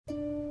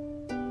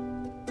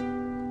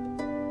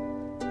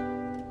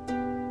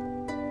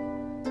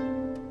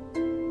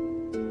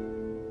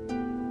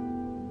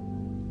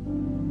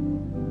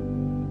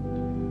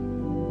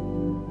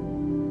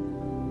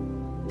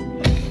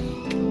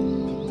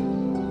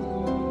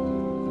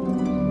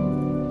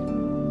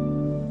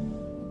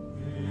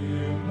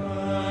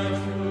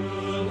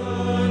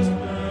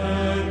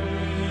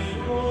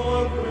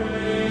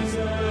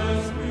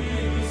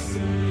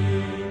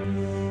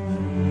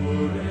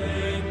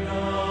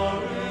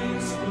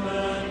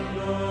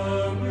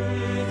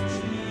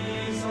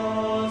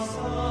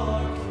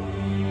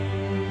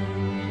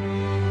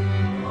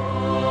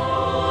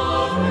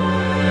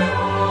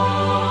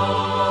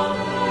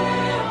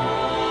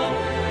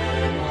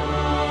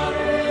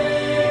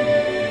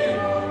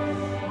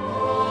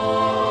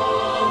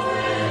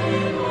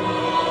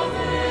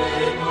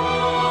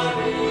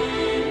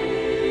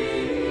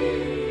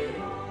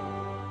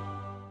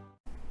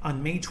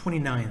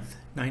29th,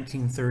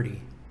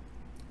 1930,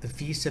 the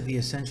feast of the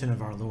Ascension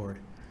of our Lord,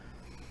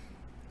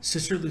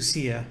 Sister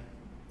Lucia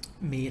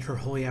made her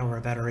holy hour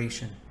of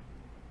adoration,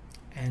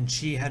 and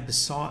she had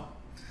besought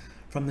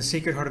from the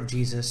Sacred Heart of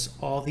Jesus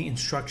all the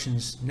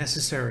instructions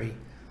necessary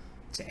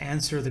to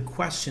answer the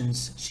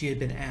questions she had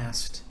been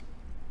asked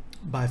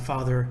by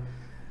Father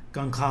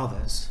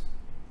Goncalves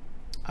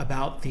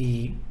about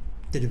the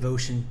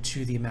devotion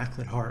to the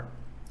Immaculate Heart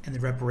and the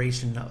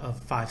reparation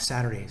of 5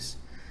 Saturdays.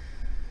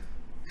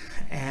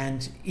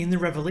 And in the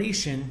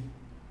revelation,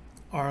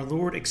 our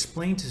Lord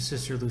explained to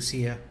Sister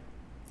Lucia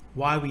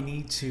why we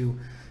need to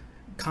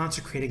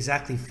consecrate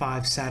exactly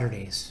 5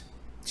 Saturdays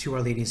to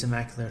Our Lady's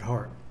Immaculate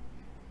Heart.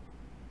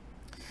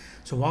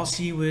 So while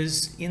she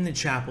was in the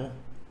chapel,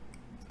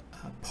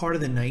 part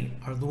of the night,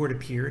 our Lord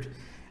appeared,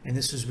 and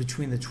this was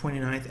between the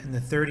 29th and the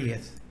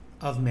 30th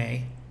of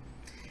May,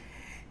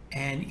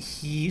 and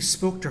he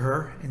spoke to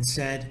her and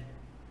said,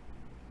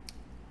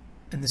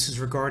 and this is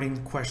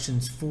regarding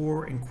questions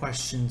 4 and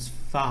questions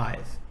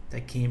 5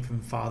 that came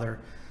from Father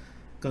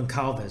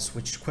Goncalves,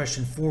 which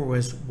question 4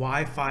 was,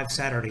 why 5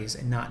 Saturdays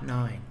and not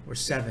 9 or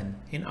 7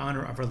 in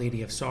honor of Our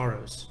Lady of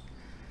Sorrows?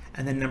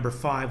 And then number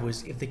 5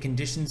 was, if the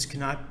conditions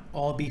cannot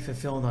all be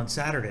fulfilled on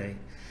Saturday,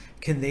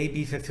 can they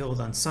be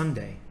fulfilled on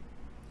Sunday?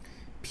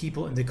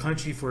 People in the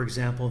country, for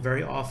example,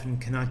 very often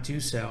cannot do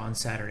so on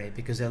Saturday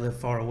because they live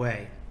far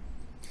away.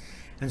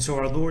 And so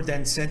our Lord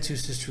then said to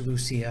Sister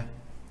Lucia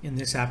in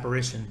this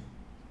apparition,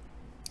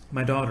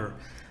 "My daughter,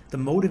 the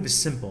motive is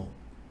simple.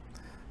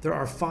 There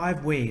are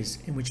 5 ways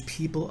in which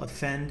people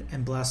offend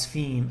and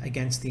blaspheme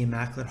against the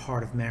Immaculate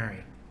Heart of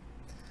Mary.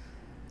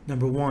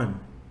 Number 1,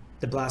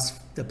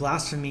 the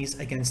blasphemies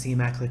against the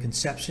Immaculate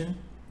Conception.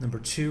 Number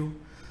 2,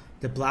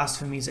 the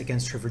blasphemies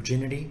against her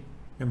virginity.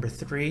 Number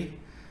 3,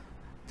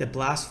 the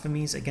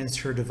blasphemies against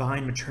her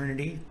divine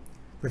maternity,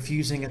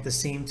 refusing at the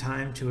same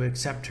time to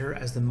accept her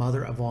as the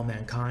mother of all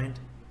mankind.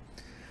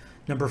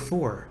 Number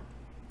 4,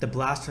 the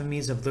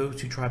blasphemies of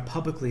those who try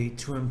publicly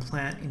to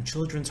implant in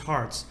children's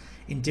hearts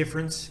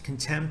indifference,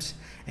 contempt,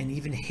 and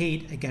even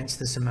hate against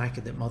this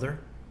Immaculate Mother.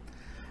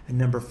 And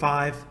number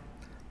 5,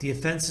 the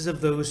offenses of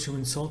those who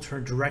insult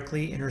her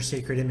directly in her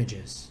sacred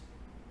images."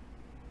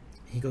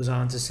 He goes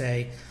on to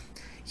say,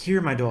 "Here,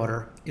 my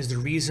daughter, is the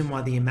reason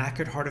why the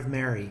Immaculate Heart of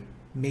Mary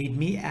made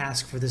me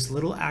ask for this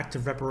little act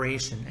of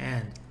reparation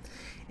and,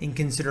 in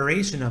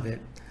consideration of it,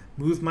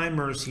 move my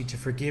mercy to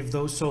forgive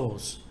those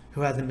souls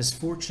who had the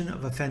misfortune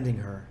of offending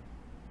her.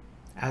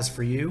 As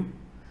for you,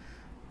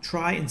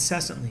 try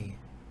incessantly,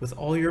 with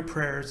all your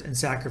prayers and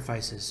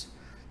sacrifices,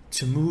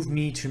 to move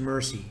me to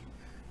mercy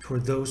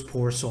toward those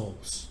poor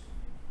souls."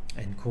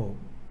 End quote.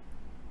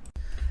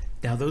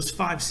 Now, those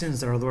 5 sins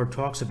that our Lord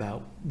talks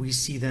about, we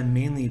see them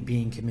mainly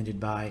being committed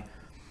by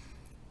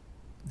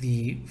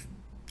the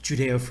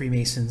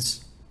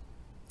Judeo-Freemasons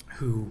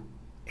who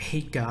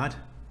hate God,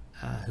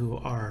 who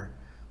are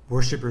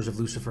worshippers of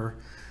Lucifer.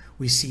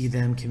 We see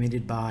them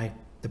committed by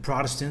the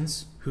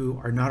Protestants, who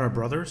are not our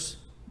brothers.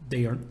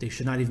 They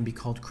should not even be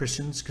called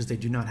Christians because they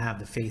do not have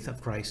the faith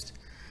of Christ.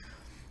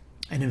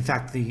 And in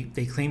fact,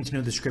 they claim to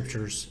know the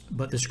Scriptures,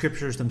 but the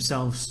Scriptures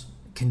themselves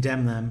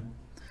condemn them,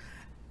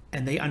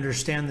 and they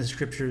understand the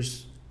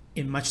Scriptures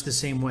in much the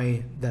same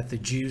way that the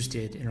Jews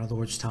did in our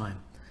Lord's time.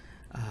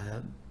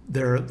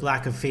 Their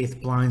lack of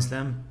faith blinds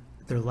them.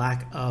 Their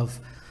lack of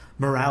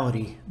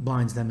morality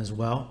blinds them as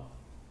well.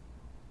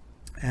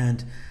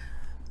 And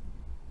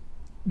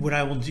what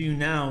I will do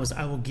now is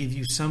I will give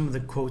you some of the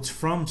quotes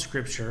from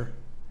Scripture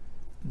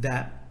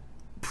that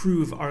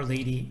prove Our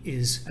Lady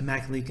is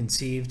immaculately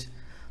conceived,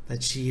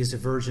 that she is a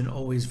virgin,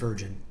 always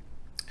virgin,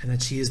 and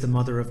that she is the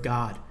Mother of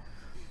God.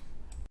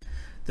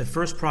 The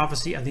first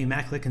prophecy of the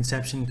Immaculate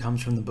Conception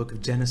comes from the book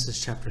of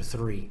Genesis chapter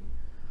 3,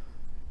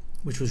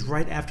 which was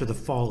right after the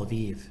fall of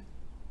Eve.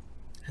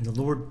 And the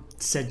Lord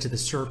said to the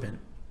serpent,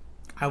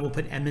 "I will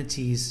put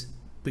enmities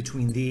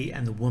between thee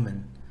and the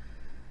woman,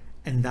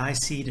 and thy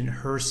seed and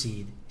her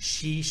seed.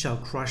 She shall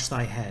crush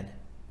thy head,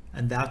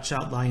 and thou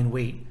shalt lie in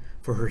wait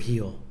for her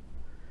heel."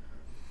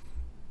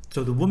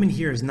 So the woman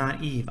here is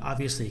not Eve,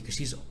 obviously,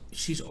 because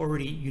she's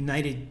already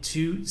united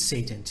to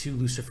Satan, to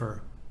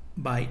Lucifer,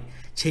 by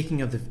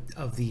taking of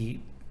the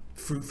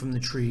fruit from the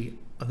tree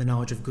of the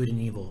knowledge of good and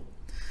evil.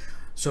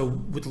 So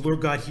what the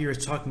Lord God here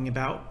is talking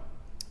about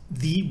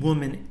the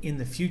woman in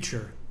the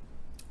future.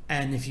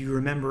 And if you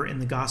remember in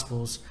the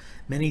Gospels,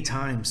 many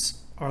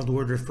times our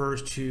Lord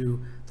refers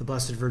to the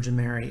Blessed Virgin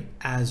Mary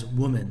as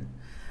woman.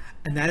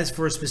 And that is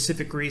for a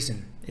specific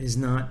reason. It is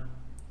not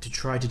to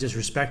try to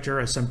disrespect her,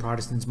 as some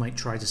Protestants might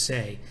try to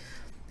say.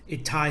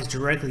 It ties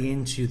directly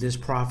into this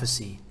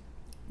prophecy,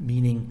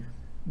 meaning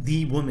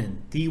the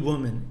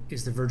woman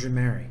is the Virgin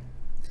Mary.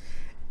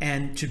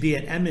 And to be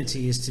at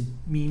enmity is to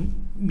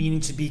meaning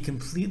to be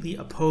completely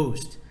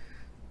opposed,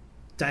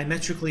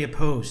 diametrically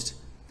opposed.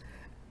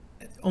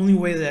 The only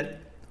way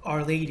that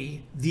Our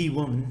Lady, the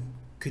woman,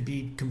 could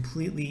be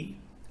completely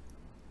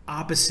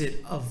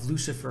opposite of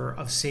Lucifer,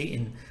 of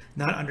Satan,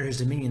 not under his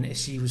dominion,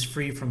 as she was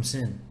free from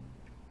sin.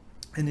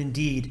 And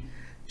indeed,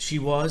 she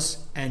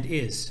was and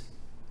is.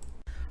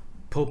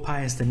 Pope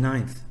Pius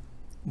IX,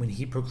 when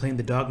he proclaimed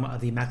the dogma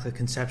of the Immaculate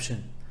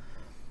Conception,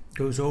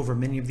 goes over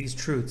many of these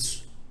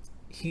truths.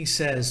 He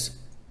says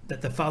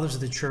that the fathers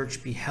of the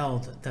Church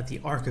beheld that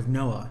the Ark of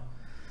Noah,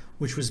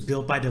 which was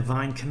built by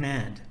divine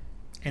command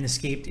and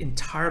escaped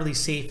entirely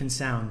safe and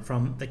sound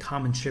from the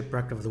common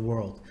shipwreck of the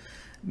world,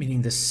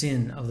 meaning the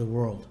sin of the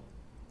world.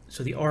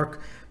 So the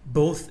Ark,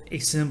 both a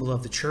symbol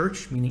of the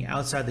Church, meaning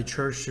outside the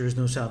Church there is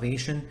no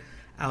salvation.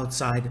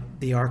 Outside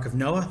the Ark of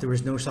Noah, there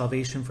is no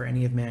salvation for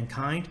any of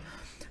mankind,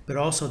 but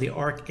also the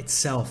Ark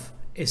itself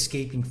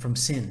escaping from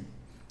sin,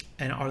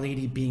 and Our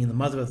Lady being the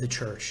mother of the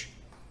Church,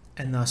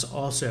 and thus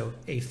also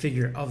a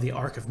figure of the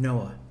Ark of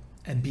Noah,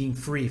 and being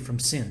free from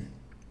sin.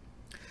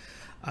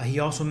 He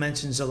also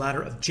mentions the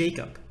ladder of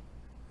Jacob,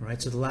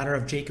 right? So the ladder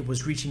of Jacob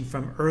was reaching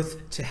from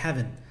earth to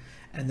heaven,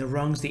 and the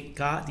rungs, the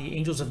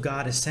angels of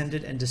God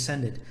ascended and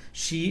descended.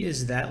 She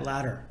is that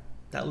ladder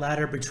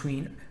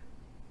between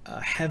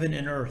heaven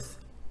and earth.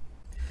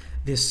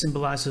 This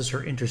symbolizes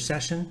her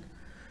intercession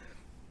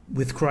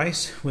with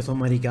Christ, with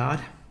Almighty God,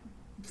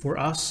 for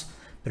us,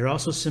 but it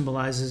also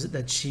symbolizes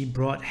that she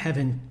brought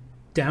heaven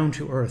down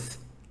to earth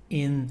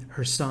in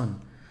her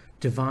Son,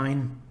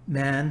 divine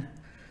man,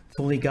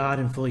 fully God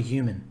and fully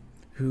human,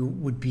 who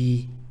would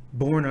be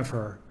born of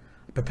her,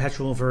 a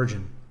perpetual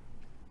virgin.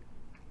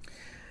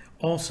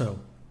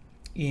 Also,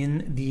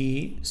 in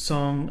the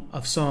Song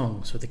of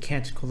Songs, or the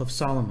Canticle of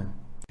Solomon,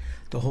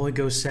 the Holy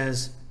Ghost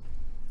says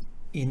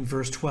in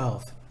verse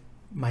 12,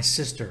 "My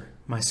sister,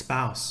 my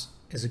spouse,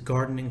 is a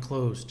garden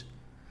enclosed,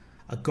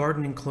 a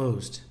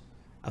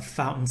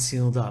fountain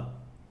sealed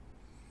up."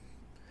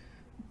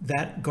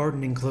 That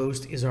garden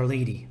enclosed is Our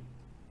Lady,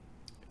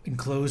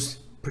 enclosed,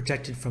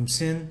 protected from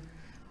sin,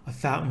 a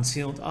fountain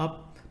sealed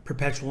up,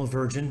 perpetual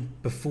virgin,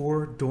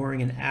 before,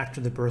 during, and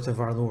after the birth of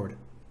our Lord.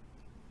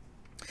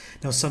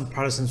 Now, some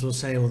Protestants will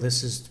say, well,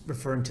 this is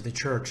referring to the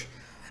Church,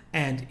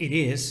 and it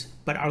is,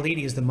 but Our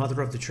Lady is the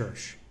mother of the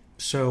Church.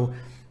 So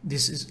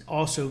this is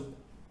also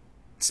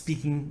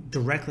speaking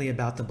directly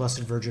about the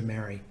Blessed Virgin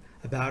Mary,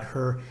 about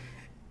her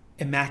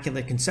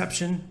Immaculate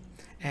Conception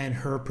and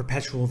her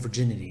perpetual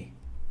virginity.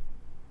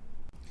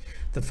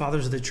 The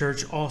Fathers of the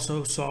Church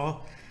also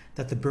saw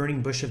that the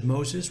burning bush of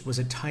Moses was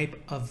a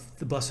type of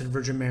the Blessed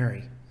Virgin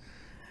Mary,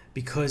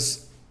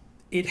 because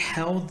it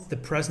held the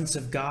presence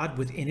of God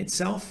within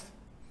itself,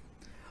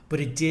 but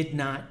it did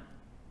not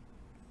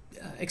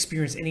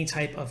experience any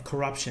type of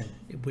corruption.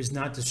 It was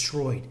not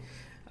destroyed.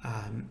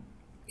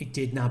 It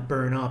did not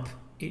burn up.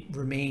 It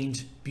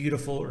remained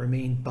beautiful, it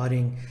remained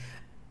budding.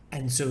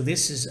 And so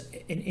this is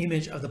an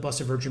image of the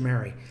Blessed Virgin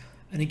Mary.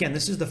 And again,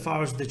 this is the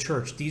Fathers of the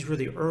Church. These were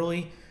the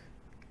early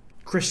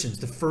Christians,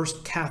 the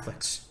first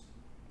Catholics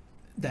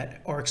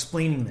that are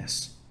explaining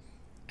this.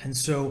 And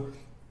so,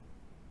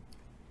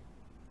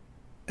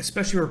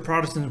 especially for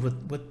Protestants,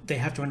 what they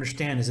have to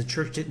understand is the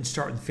Church didn't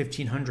start in the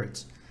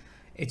 1500s.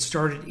 It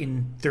started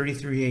in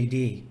 33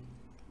 AD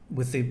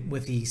with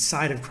the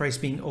side of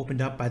Christ being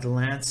opened up by the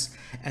lance,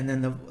 and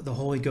then the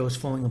Holy Ghost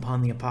falling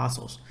upon the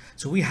apostles.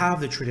 So we have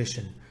the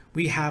tradition.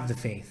 We have the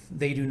faith.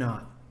 They do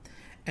not.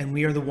 And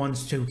we are the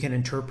ones who can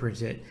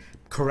interpret it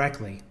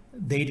correctly.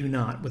 They do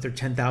not, with their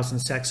 10,000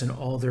 sects and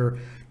all their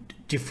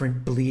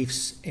different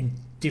beliefs and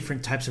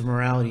different types of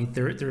morality.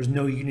 There's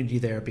no unity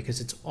there, because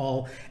it's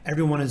all,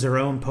 everyone is their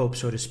own pope,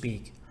 so to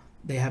speak.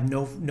 They have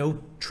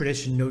no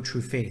tradition, no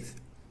true faith.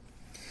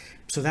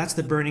 So that's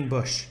the burning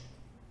bush.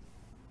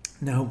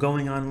 Now,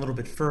 going on a little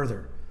bit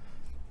further,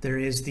 there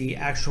is the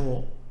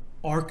actual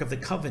Ark of the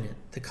covenant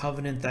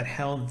that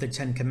held the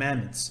 10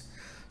 Commandments.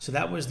 So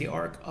that was the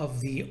Ark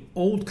of the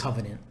Old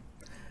Covenant.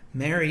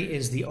 Mary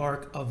is the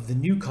Ark of the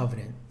New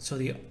Covenant. So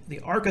the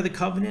Ark of the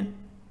Covenant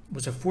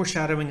was a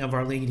foreshadowing of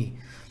Our Lady.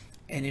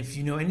 And if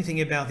you know anything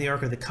about the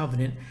Ark of the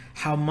Covenant,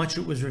 how much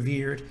it was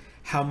revered,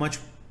 how much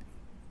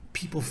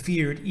people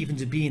feared even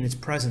to be in its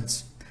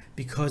presence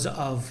because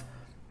of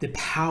the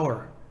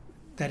power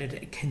that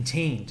it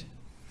contained.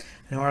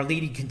 Now, Our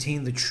Lady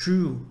contained the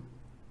true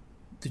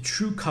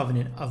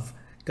covenant of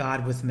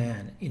God with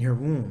man in her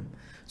womb.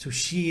 So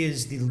she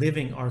is the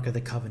living Ark of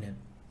the Covenant.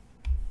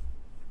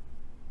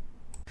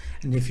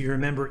 And if you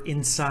remember,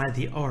 inside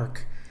the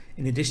Ark,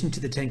 in addition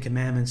to the 10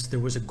 Commandments, there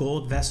was a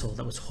gold vessel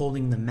that was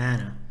holding the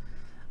manna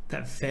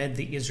that fed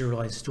the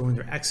Israelites during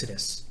their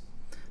exodus.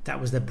 That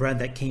was the bread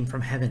that came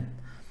from heaven.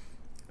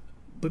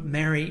 But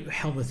Mary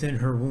held within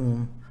her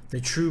womb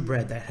the true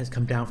bread that has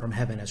come down from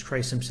heaven, as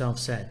Christ himself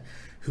said,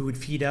 who would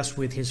feed us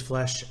with his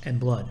flesh and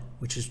blood,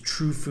 which is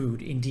true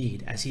food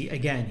indeed. As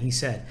he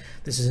said,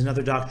 this is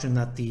another doctrine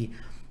that the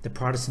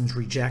Protestants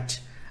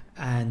reject.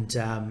 And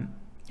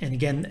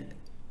again,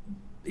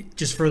 it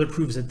just further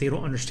proves that they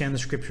don't understand the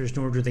scriptures,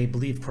 nor do they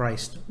believe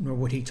Christ, nor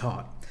what he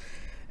taught.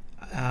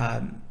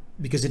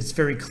 Because it's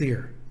very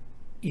clear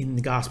in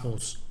the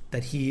Gospels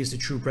that he is the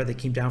true bread that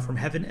came down from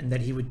heaven, and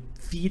that he would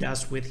feed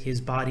us with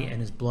his body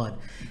and his blood.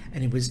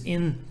 And it was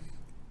in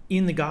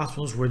the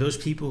Gospels where those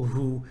people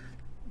who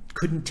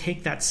couldn't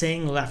take that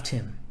saying left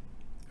him.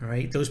 All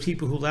right, those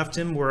people who left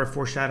him were a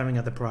foreshadowing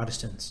of the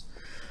Protestants.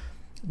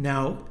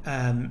 Now,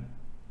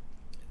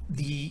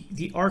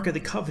 The Ark of the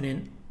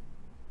Covenant,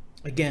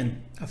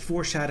 again, a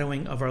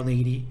foreshadowing of Our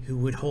Lady who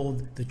would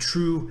hold the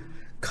true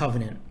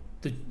covenant,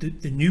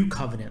 the new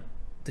covenant,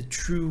 the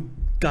true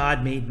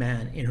God-made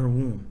man in her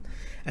womb.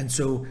 And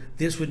so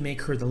this would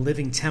make her the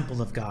living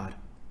temple of God.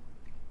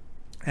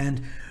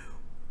 And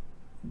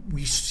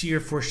we see a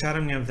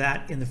foreshadowing of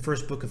that in the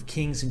first book of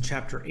Kings in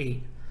chapter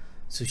 8.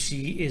 So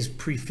she is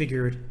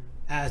prefigured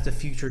as the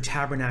future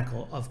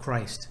tabernacle of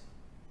Christ,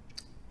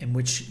 in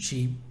which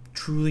she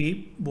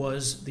truly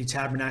was the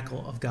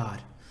tabernacle of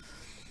God.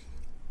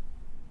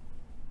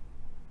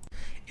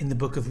 In the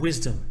book of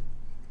Wisdom,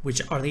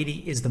 which Our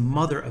Lady is the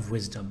mother of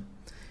wisdom,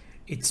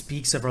 it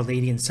speaks of Our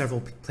Lady in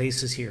several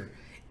places here.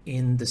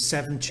 In the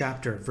 7th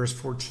chapter, verse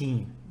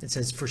 14, it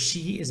says, "For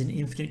she is an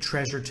infinite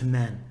treasure to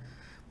men,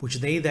 which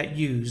they that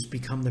use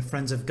become the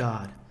friends of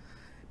God,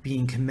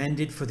 being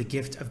commended for the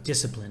gift of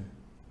discipline."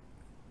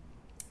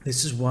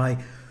 This is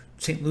why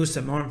St. Louis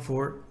de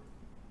Montfort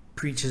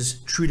preaches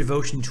true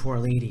devotion to Our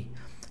Lady,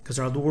 because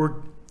our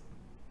Lord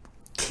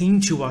came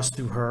to us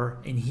through her,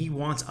 and he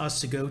wants us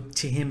to go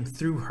to him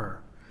through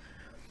her.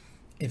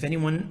 If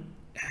anyone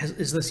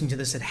is listening to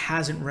this that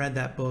hasn't read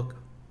that book,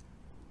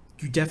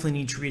 you definitely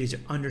need to read it to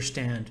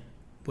understand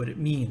what it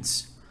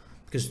means,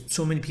 because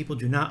so many people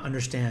do not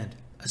understand,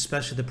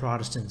 especially the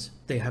Protestants.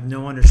 They have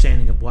no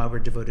understanding of why we're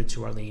devoted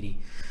to Our Lady.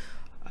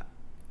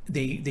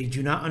 They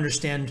do not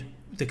understand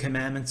the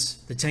commandments,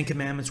 the 10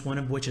 commandments, one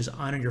of which is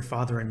honor your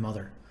father and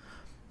mother.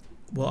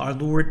 Well, our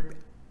Lord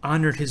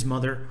honored his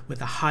mother with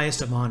the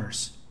highest of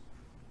honors.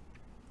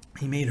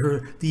 He made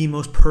her the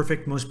most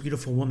perfect, most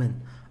beautiful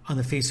woman on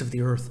the face of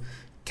the earth,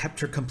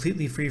 kept her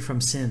completely free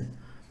from sin,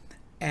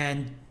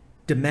 and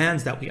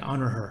demands that we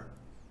honor her.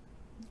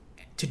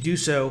 To do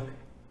so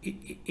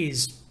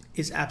is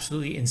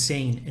absolutely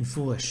insane and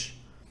foolish.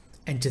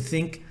 And to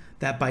think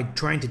that by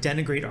trying to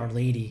denigrate Our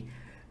Lady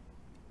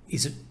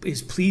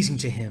is pleasing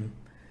to him,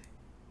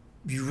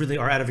 you really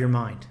are out of your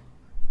mind.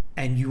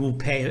 And you will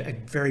pay a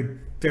very,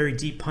 very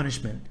deep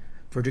punishment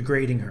for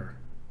degrading her.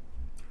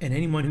 And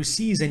anyone who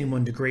sees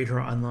anyone degrade her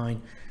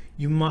online,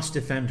 you must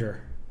defend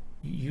her.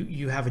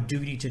 You have a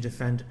duty to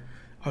defend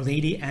Our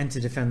Lady and to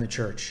defend the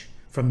Church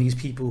from these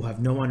people who have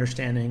no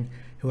understanding,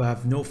 who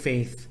have no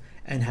faith,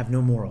 and have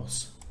no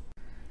morals.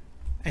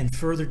 And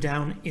further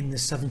down in the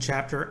 7th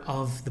chapter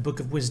of the Book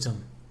of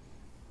Wisdom,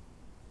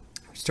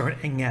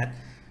 starting at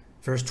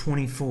verse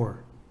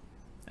 24,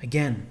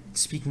 again,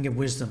 speaking of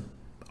wisdom,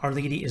 Our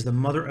Lady is the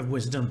mother of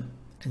wisdom,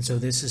 and so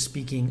this is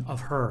speaking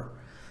of her.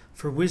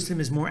 "For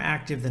wisdom is more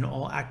active than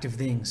all active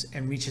things,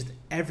 and reacheth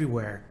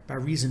everywhere by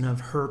reason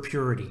of her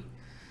purity.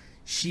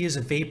 She is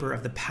a vapor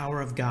of the power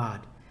of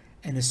God,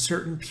 and a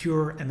certain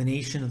pure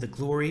emanation of the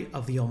glory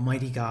of the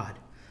Almighty God,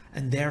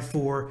 and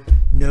therefore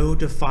no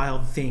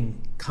defiled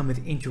thing cometh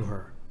into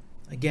her."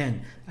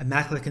 Again,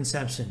 Immaculate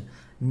Conception,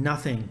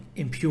 nothing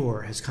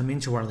impure has come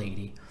into Our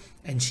Lady,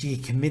 and she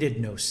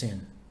committed no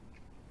sin.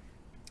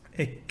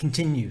 It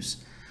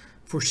continues,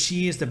 "For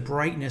she is the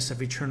brightness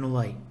of eternal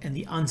light, and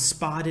the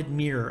unspotted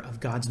mirror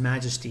of God's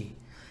majesty,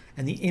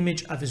 and the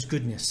image of his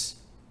goodness."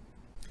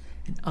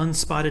 An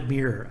unspotted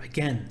mirror,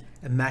 again,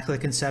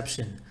 Immaculate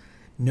Conception,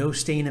 no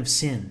stain of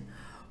sin.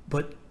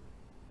 But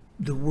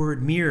the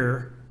word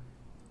mirror,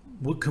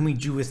 what can we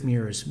do with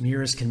mirrors?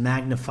 Mirrors can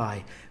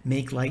magnify,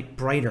 make light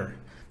brighter,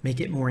 make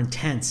it more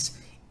intense.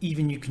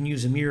 Even you can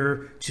use a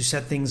mirror to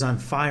set things on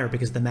fire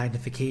because of the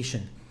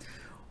magnification.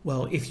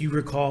 Well, if you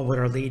recall what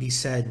Our Lady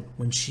said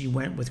when she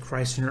went with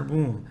Christ in her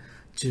womb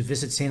to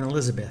visit St.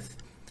 Elizabeth,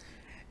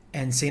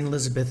 and St.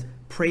 Elizabeth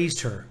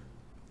praised her,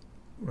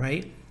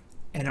 right?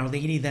 And Our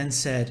Lady then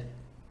said,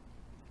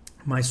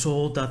 "My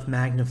soul doth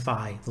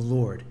magnify the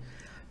Lord."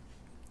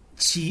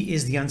 She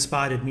is the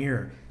unspotted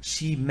mirror.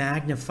 She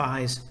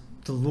magnifies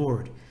the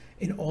Lord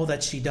in all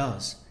that she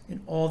does,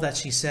 in all that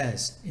she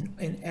says,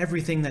 in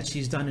everything that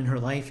she's done in her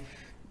life,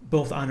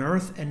 both on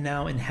earth and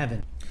now in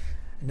heaven.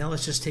 And now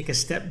let's just take a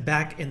step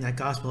back in that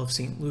Gospel of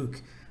St.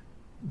 Luke,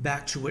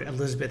 back to what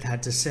Elizabeth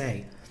had to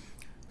say.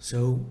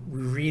 So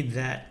we read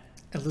that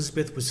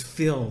Elizabeth was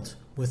filled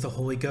with the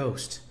Holy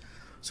Ghost.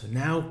 So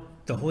now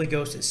the Holy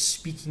Ghost is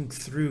speaking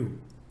through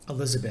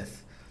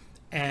Elizabeth.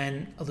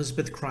 And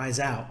Elizabeth cries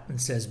out and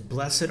says,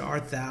 "Blessed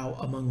art thou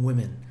among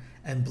women,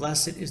 and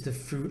blessed is the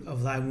fruit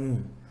of thy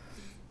womb."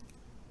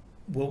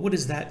 Well, what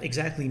does that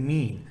exactly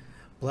mean?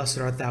 Blessed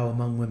art thou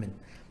among women.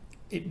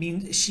 It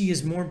means she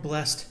is more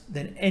blessed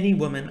than any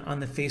woman on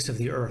the face of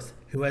the earth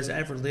who has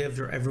ever lived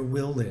or ever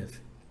will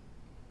live.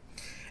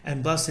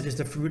 And blessed is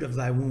the fruit of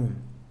thy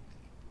womb.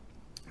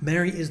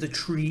 Mary is the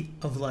tree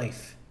of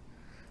life,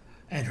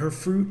 and her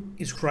fruit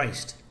is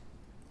Christ.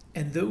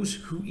 And those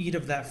who eat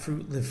of that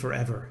fruit live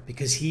forever,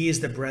 because he is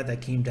the bread that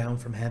came down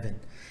from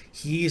heaven.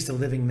 He is the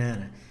living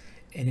manna,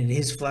 and in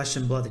his flesh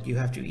and blood that you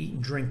have to eat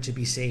and drink to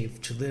be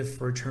saved, to live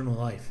for eternal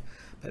life.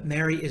 But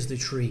Mary is the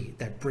tree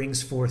that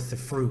brings forth the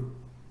fruit.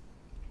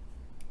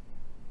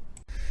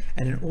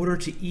 And in order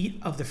to eat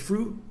of the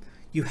fruit,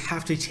 you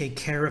have to take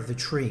care of the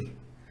tree.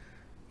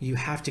 You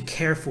have to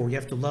care for, you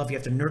have to love, you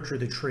have to nurture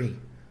the tree.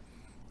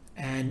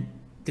 And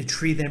the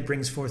tree then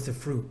brings forth the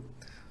fruit.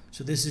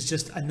 So this is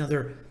just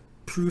another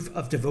proof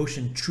of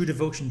devotion. True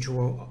devotion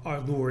to our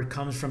Lord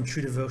comes from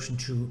true devotion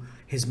to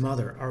his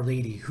mother, Our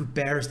Lady, who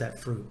bears that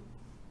fruit.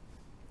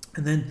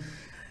 And then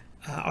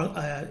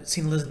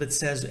St. Elizabeth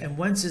says, "And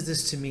whence is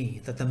this to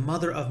me, that the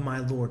mother of my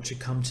Lord should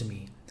come to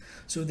me?"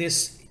 So the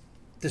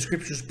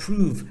scriptures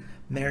prove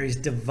Mary's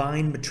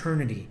divine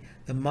maternity,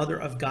 the mother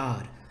of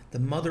God, the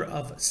mother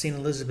of St.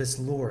 Elizabeth's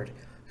Lord.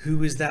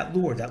 Who is that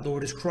Lord? That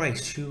Lord is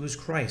Christ. Who is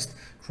Christ?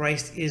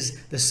 Christ is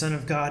the Son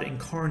of God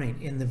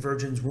incarnate in the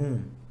Virgin's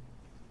womb.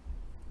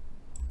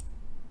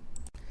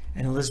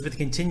 And Elizabeth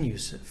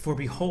continues, "For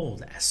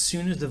behold, as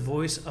soon as the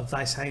voice of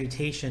thy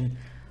salutation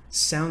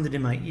sounded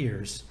in my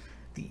ears,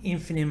 the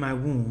infant in my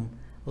womb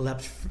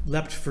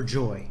leapt for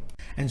joy."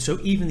 And so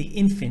even the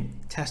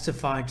infant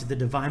testified to the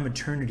divine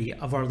maternity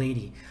of Our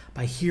Lady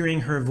by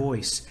hearing her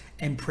voice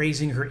and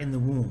praising her in the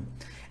womb.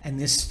 And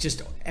this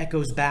just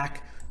echoes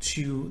back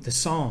to the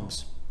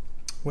Psalms,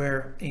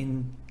 where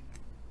in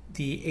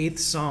the 8th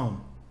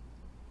Psalm,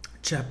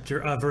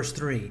 verse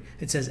 3,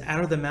 it says,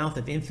 "Out of the mouth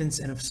of infants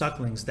and of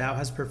sucklings thou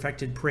hast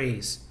perfected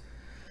praise."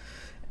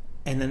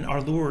 And then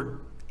our Lord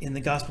in the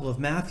Gospel of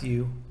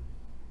Matthew,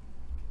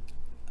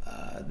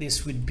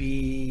 this would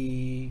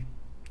be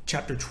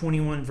chapter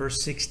 21,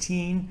 verse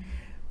 16,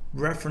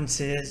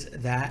 references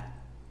that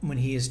when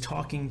he is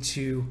talking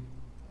to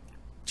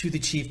the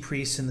chief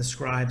priests and the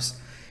scribes,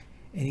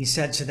 and he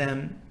said to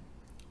them,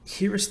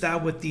 "Hearest thou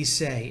what these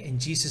say?" And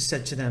Jesus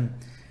said to them,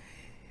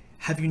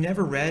 "Have you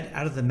never read,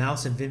 out of the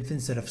mouths of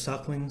infants and of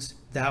sucklings,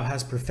 thou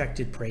hast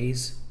perfected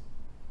praise?"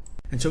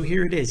 And so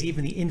here it is,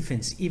 even the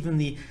infants, even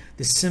the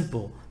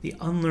simple, the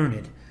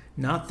unlearned,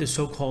 not the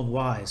so-called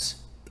wise,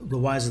 the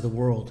wise of the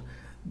world,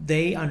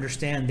 they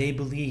understand, they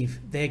believe,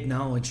 they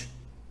acknowledge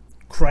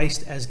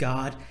Christ as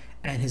God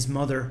and his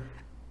mother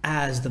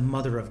as the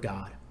mother of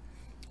God.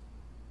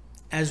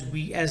 As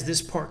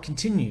this part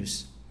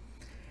continues,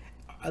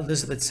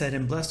 Elizabeth said,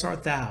 "And blessed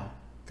art thou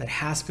that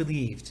hast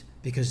believed,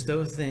 because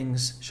those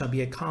things shall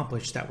be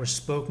accomplished that were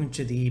spoken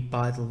to thee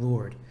by the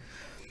Lord."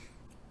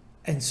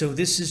 And so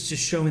this is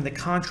just showing the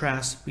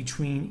contrast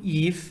between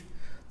Eve,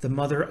 the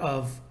mother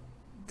of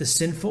the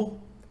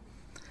sinful,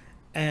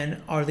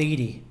 and Our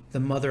Lady, the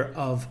mother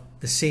of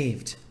the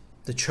saved,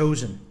 the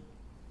chosen.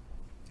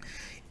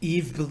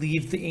 Eve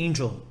believed the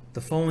angel, the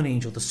fallen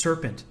angel, the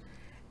serpent,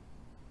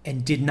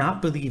 and did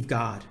not believe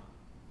God.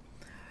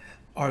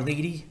 Our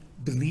Lady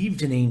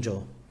believed an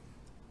angel,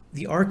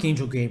 the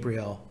archangel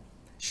Gabriel.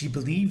 She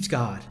believed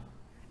God,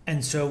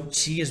 and so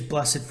she is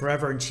blessed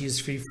forever, and she is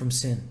free from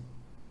sin.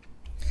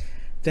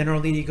 Then Our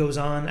Lady goes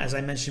on, as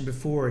I mentioned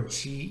before, and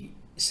she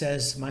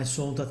says, "My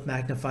soul doth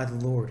magnify the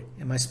Lord,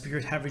 and my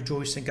spirit have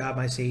rejoiced in God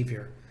my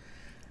Savior,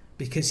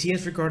 because he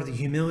has regarded the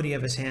humility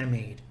of his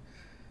handmaid.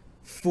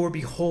 For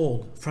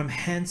behold, from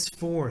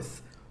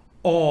henceforth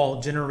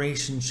all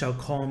generations shall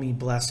call me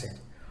blessed."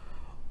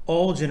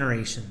 All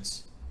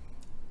generations.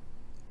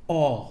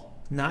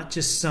 All. Not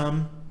just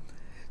some,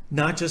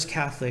 not just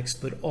Catholics,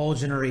 but all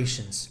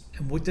generations.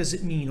 And what does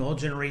it mean? All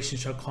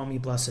generations shall call me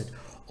blessed.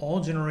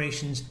 All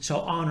generations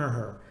shall honor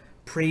her,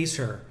 praise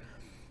her.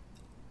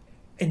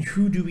 And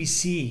who do we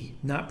see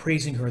not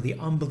praising her? The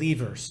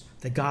unbelievers,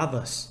 the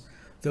godless,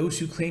 those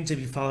who claim to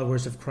be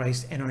followers of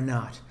Christ and are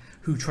not,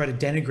 who try to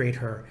denigrate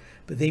her,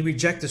 but they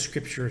reject the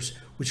scriptures,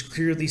 which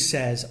clearly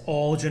says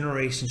all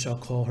generations shall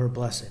call her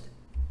blessed.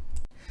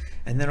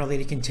 And then Our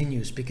Lady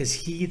continues, "Because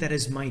he that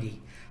is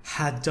mighty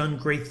hath done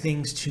great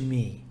things to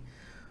me."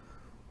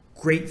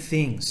 Great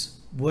things.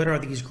 What are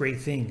these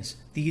great things?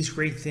 These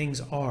great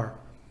things are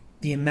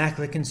the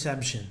Immaculate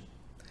Conception,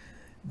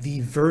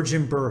 the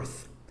virgin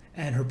birth,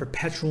 and her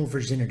perpetual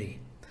virginity,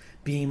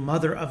 being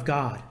mother of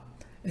God,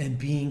 and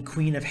being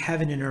queen of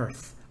heaven and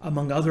earth,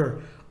 among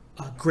other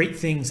great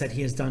things that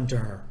he has done to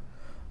her.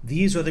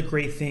 These are the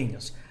great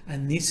things,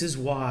 and this is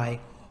why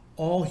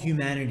all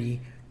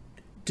humanity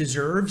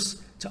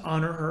deserves to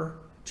honor her,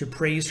 to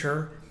praise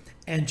her,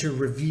 and to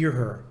revere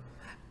her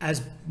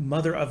as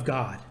Mother of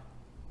God.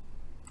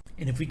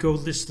 And if we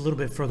go just a little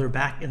bit further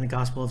back in the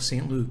Gospel of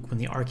St. Luke, when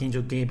the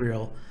Archangel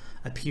Gabriel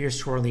appears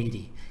to Our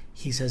Lady,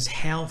 he says,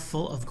 "Hail,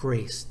 full of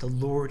grace, the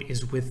Lord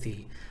is with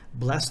thee.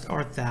 Blessed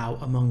art thou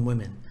among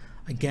women."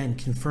 Again,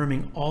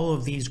 confirming all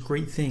of these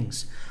great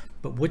things.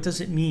 But what does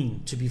it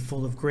mean to be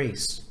full of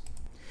grace?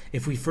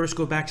 If we first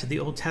go back to the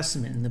Old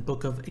Testament in the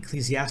book of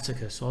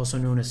Ecclesiasticus, also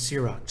known as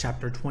Sirach,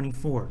 chapter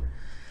 24,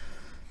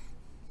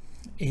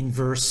 in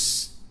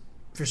verses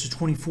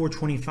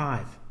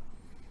 24-25,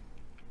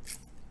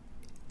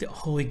 the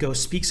Holy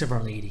Ghost speaks of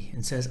Our Lady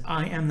and says,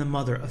 "I am the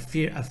mother of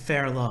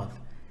fair love,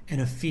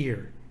 and of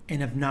fear,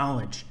 and of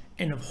knowledge,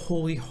 and of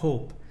holy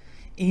hope.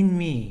 In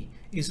me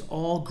is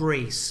all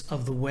grace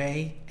of the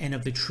way and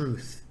of the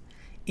truth.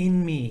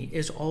 In me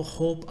is all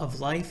hope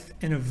of life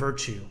and of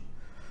virtue."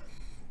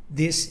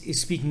 This is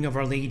speaking of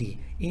Our Lady.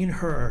 In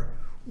her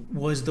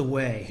was the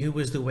way. Who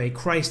was the way?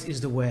 Christ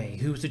is the way.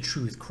 Who is the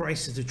truth?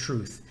 Christ is the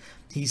truth.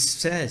 He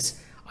says,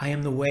 "I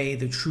am the way,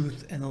 the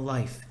truth, and the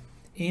life."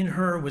 In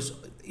her was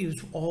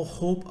all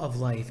hope of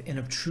life and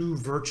of true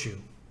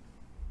virtue.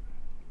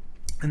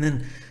 And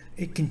then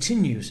it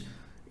continues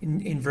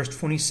in verse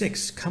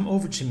 26, "Come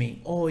over to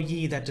me, all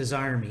ye that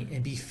desire me,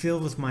 and be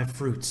filled with my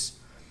fruits."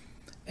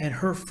 And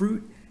her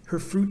fruit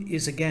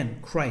is, again,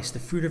 Christ, the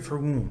fruit of her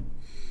womb.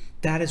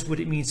 That is what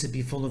it means to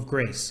be full of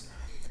grace.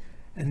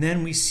 And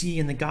then we see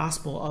in the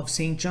Gospel of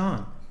St.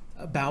 John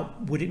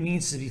about what it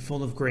means to be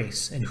full of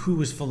grace and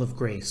who is full of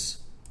grace.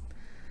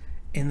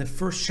 In the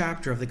first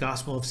chapter of the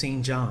Gospel of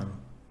St.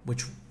 John,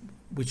 which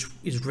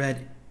is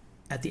read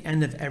at the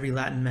end of every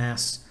Latin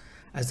Mass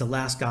as the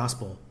last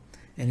Gospel,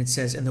 and it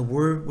says, "And the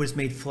Word was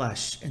made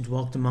flesh and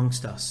dwelt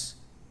amongst us.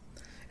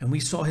 And we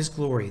saw his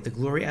glory, the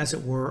glory as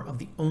it were of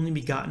the only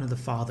begotten of the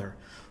Father,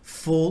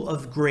 full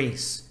of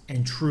grace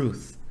and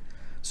truth."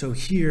 So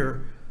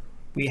here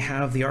we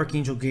have the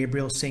Archangel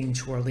Gabriel saying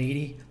to Our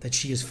Lady that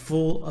she is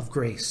full of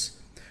grace.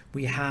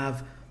 We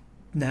have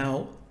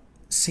now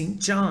St.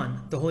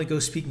 John, the Holy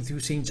Ghost speaking through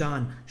St.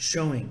 John,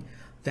 showing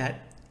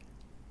that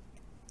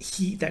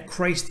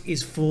Christ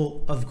is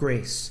full of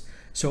grace.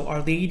 So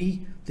Our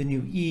Lady, the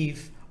new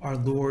Eve, our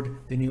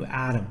Lord, the new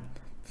Adam,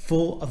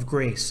 full of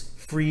grace,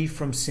 free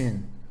from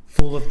sin,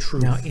 full of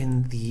truth. Now,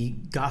 in the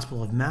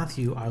Gospel of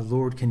Matthew, our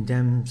Lord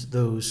condemns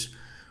those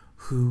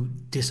who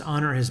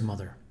dishonor his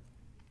mother.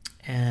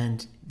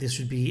 And this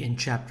would be in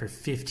chapter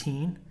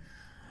 15.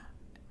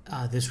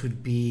 This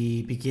would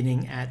be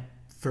beginning at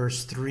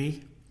verse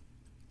 3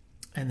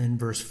 and then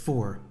verse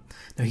 4.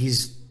 Now,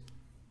 he's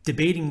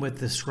debating with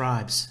the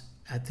scribes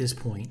at this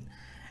point,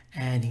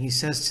 and he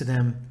says to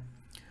them,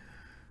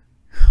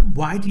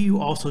 "Why do you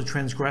also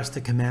transgress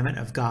the commandment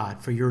of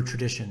God for your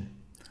tradition?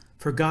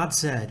 For God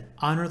said,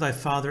 'Honor thy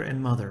father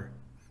and mother,'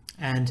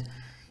 and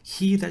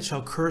 'He that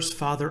shall curse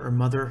father or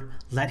mother,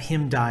 let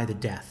him die the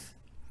death.'"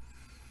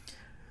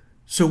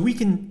 So we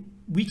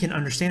can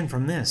understand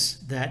from this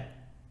that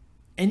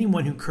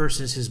anyone who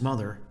curses his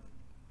mother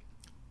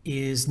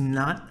is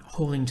not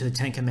holding to the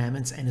Ten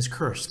Commandments and is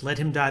cursed. Let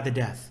him die the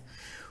death.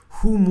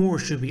 Who more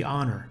should we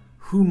honor?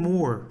 Who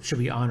more should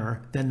we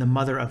honor than the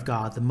mother of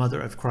God, the mother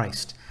of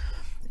Christ?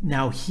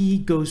 Now he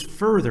goes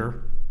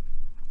further,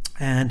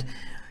 and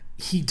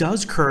he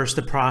does curse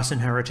the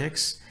Protestant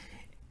heretics.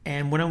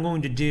 And what I'm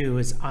going to do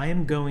is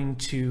I'm going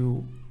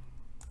to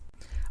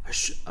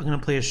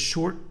play a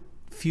short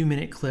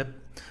few-minute clip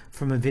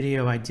from a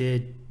video I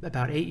did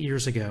about 8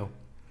 years ago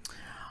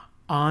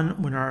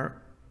on when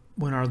our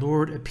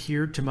Lord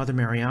appeared to Mother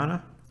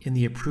Mariana in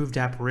the approved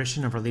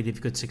apparition of Our Lady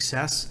of Good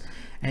Success,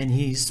 and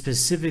he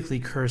specifically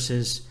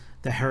curses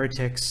the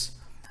heretics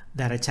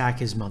that attack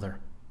his mother.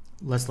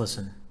 Let's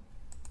listen.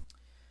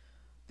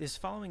 This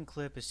following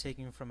clip is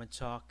taken from a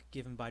talk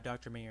given by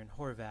Dr. Marian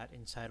Horvat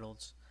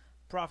entitled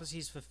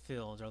 "Prophecies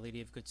Fulfilled, Our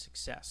Lady of Good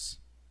Success."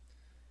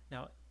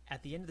 Now,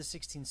 at the end of the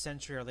 16th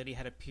century, Our Lady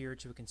had appeared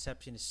to a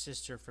Conceptionist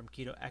sister from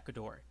Quito,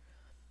 Ecuador.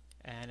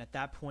 And at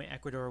that point,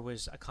 Ecuador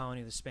was a colony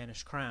of the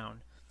Spanish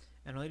crown.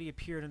 And Our Lady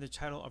appeared under the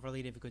title of Our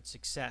Lady of Good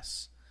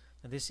Success.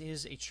 Now, this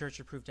is a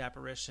church-approved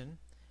apparition,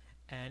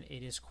 and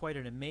it is quite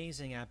an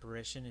amazing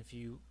apparition if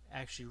you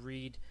actually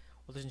read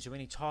or listen to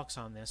any talks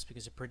on this,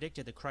 because it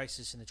predicted the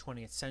crisis in the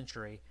 20th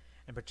century,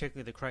 and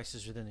particularly the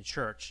crisis within the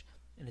church.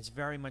 And it's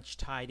very much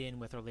tied in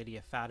with Our Lady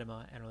of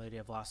Fatima and Our Lady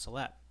of La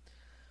Salette.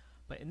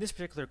 But in this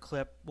particular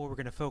clip, what we're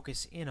going to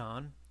focus in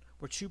on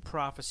were two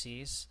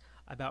prophecies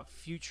about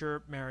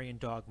future Marian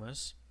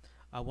dogmas,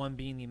 one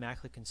being the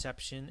Immaculate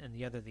Conception and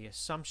the other the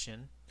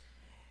Assumption.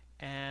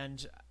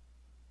 And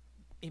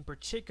in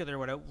particular,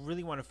 what I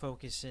really want to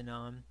focus in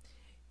on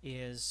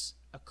is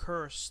a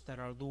curse that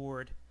our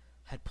Lord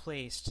had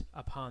placed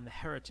upon the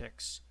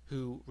heretics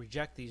who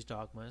reject these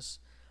dogmas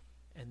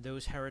and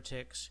those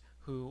heretics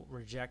who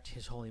reject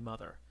his Holy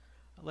Mother.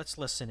 Let's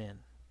listen in.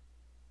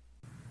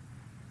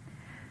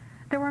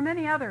 There were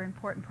many other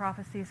important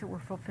prophecies that were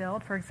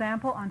fulfilled. For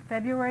example, on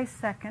February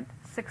 2nd,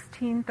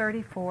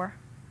 1634,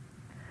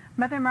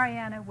 Mother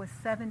Mariana was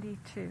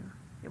 72.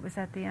 It was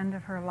at the end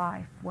of her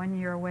life, 1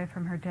 year away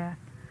from her death,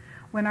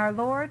 when Our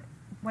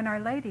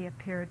Lady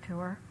appeared to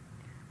her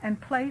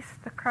and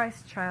placed the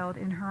Christ child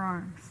in her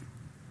arms.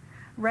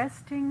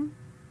 Resting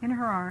in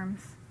her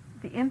arms,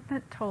 the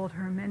infant told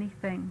her many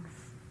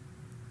things.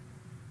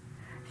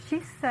 She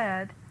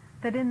said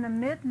that in the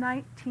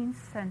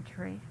mid-19th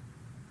century,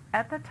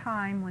 at the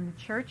time when the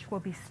church will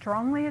be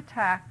strongly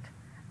attacked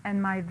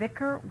and my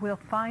vicar will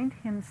find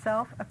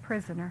himself a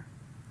prisoner,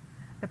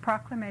 the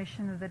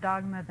proclamation of the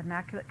dogma of the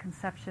Immaculate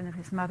Conception of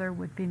his mother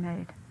would be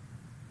made.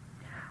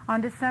 On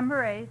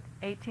December 8,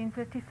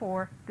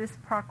 1854, this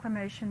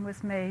proclamation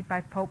was made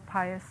by Pope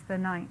Pius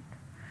IX,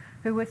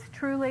 who was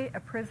truly a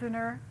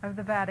prisoner of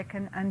the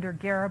Vatican under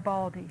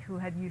Garibaldi, who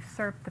had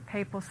usurped the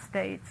Papal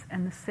States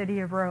and the city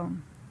of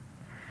Rome.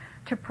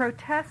 To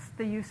protest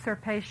the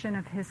usurpation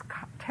of his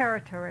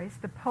territories,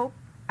 the Pope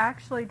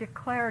actually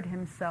declared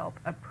himself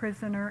a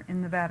prisoner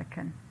in the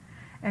Vatican,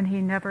 and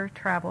he never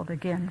traveled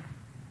again.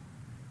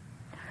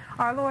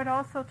 Our Lord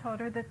also told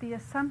her that the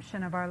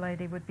Assumption of Our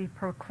Lady would be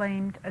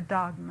proclaimed a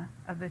dogma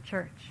of the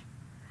Church.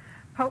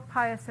 Pope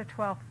Pius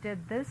XII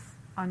did this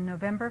on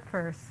November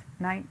 1st,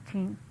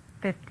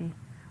 1950,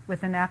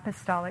 with an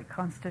apostolic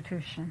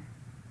constitution.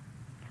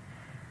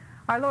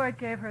 Our Lord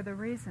gave her the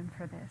reason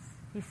for this.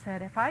 He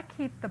said, if I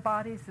keep the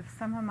bodies of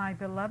some of my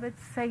beloved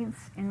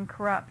saints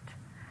incorrupt,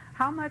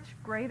 how much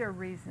greater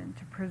reason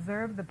to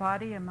preserve the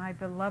body of my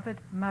beloved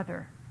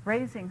mother,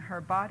 raising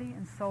her body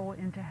and soul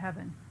into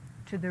heaven,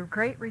 to the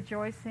great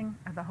rejoicing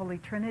of the Holy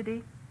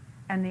Trinity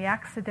and the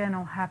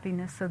accidental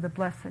happiness of the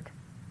blessed.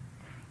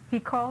 He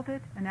called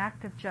it an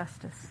act of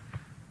justice.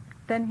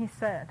 Then he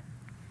said,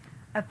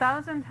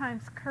 1,000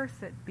 times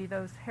cursed be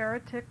those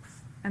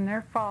heretics and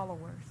their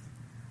followers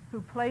who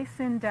place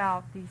in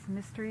doubt these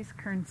mysteries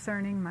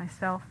concerning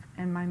myself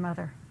and my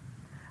mother.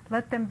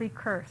 Let them be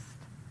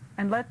cursed,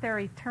 and let their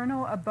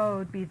eternal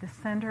abode be the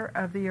center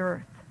of the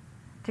earth,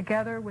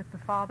 together with the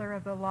father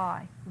of the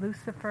lie,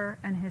 Lucifer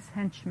and his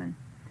henchmen,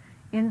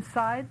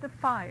 inside the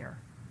fire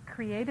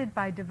created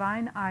by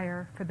divine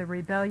ire for the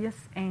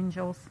rebellious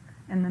angels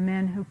and the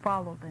men who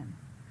follow them,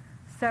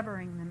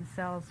 severing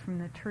themselves from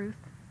the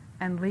truth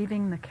and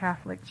leaving the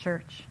Catholic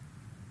Church.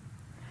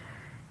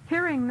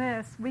 Hearing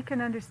this, we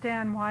can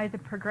understand why the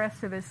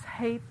progressivists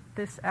hate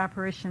this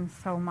apparition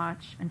so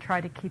much and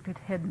try to keep it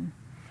hidden.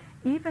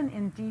 Even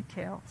in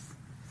details,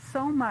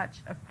 so much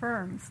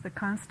affirms the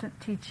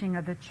constant teaching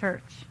of the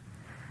Church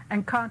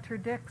and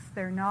contradicts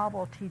their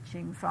novel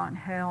teachings on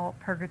hell,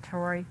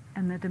 purgatory,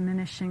 and the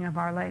diminishing of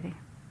Our Lady.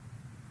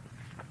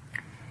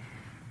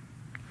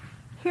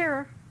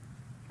 Here,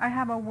 I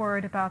have a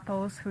word about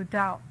those who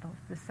doubt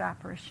this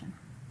apparition.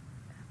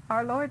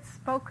 Our Lord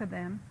spoke of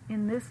them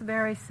in this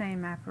very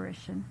same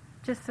apparition,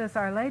 just as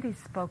Our Lady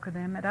spoke of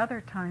them at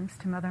other times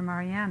to Mother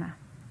Mariana.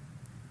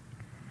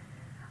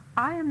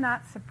 I am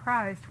not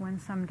surprised when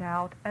some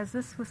doubt, as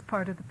this was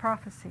part of the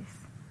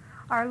prophecies.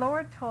 Our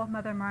Lord told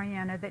Mother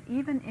Mariana that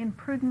even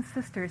imprudent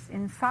sisters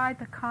inside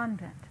the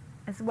convent,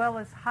 as well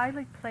as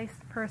highly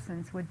placed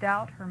persons, would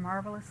doubt her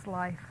marvelous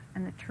life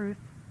and the truth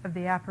of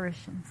the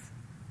apparitions.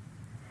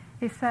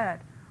 He said,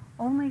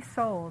 only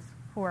souls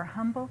who are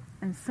humble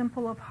and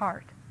simple of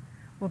heart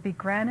will be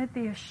granted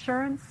the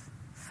assurance,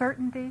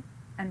 certainty,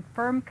 and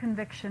firm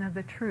conviction of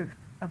the truth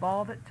of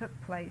all that took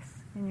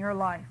place in your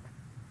life,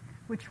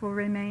 which will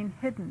remain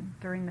hidden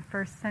during the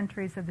first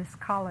centuries of this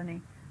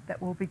colony that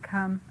will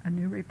become a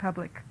new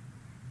republic.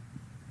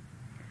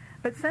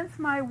 But since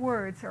my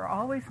words are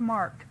always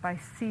marked by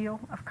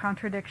seal of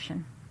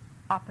contradiction,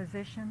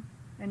 opposition,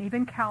 and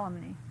even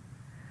calumny,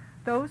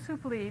 those who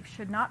believe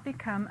should not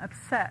become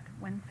upset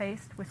when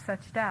faced with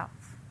such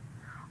doubts.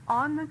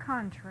 On the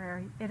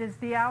contrary, it is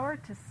the hour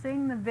to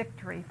sing the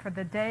victory, for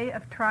the day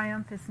of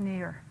triumph is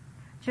near,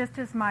 just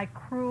as my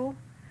cruel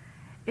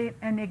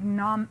and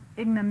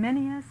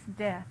ignominious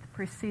death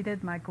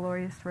preceded my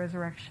glorious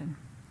resurrection.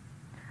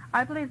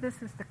 I believe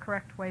this is the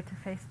correct way to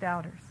face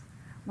doubters.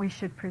 We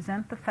should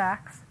present the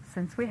facts,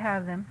 since we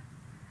have them,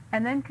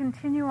 and then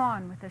continue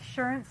on with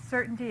assurance,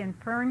 certainty,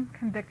 and firm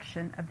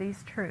conviction of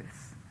these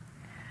truths.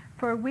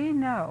 For we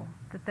know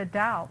that the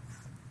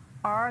doubts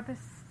are the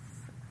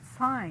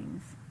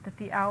signs that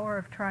the hour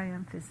of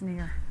triumph is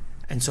near.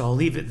 And so I'll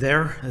leave it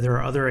there. There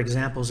are other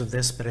examples of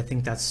this, but I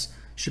think that's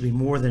should be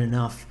more than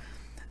enough.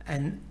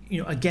 And,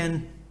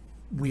 again,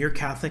 we are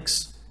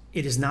Catholics.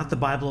 It is not the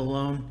Bible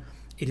alone.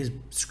 It is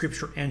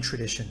Scripture and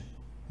tradition.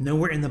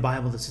 Nowhere in the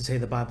Bible does it say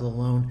the Bible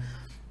alone.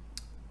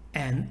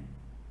 And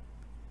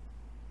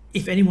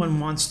if anyone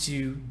wants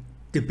to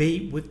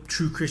debate what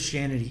true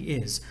Christianity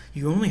is,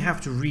 you only have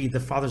to read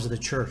the Fathers of the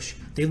Church.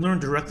 They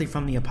learned directly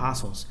from the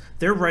apostles.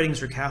 Their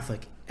writings are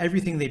Catholic.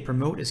 Everything they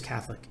promote is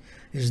Catholic.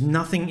 There's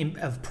nothing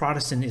of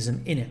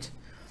Protestantism in it.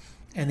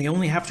 And they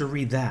only have to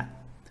read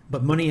that.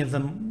 But many of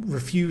them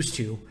refuse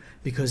to,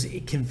 because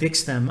it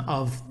convicts them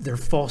of their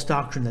false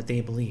doctrine that they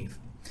believe.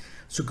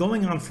 So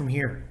going on from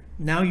here,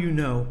 now you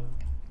know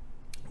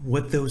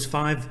what those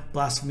 5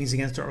 blasphemies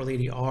against Our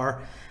Lady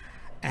are,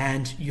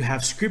 and you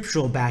have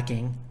scriptural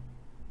backing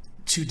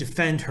to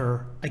defend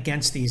her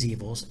against these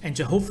evils and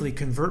to hopefully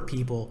convert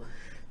people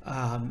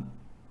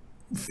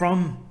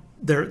from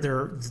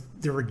their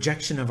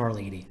rejection of Our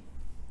Lady.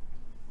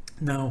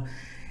 Now,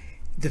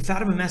 the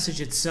Fatima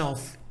message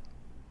itself,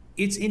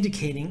 it's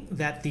indicating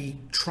that the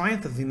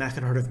triumph of the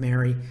Immaculate Heart of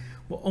Mary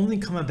will only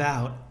come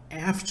about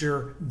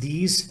after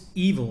these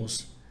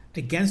evils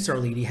against Our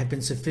Lady have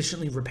been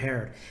sufficiently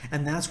repaired.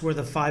 And that's where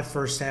the 5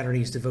 First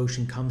Saturdays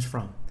devotion comes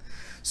from.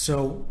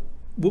 So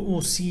what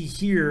we'll see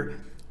here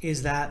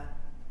is that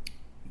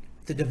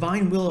the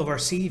divine will of our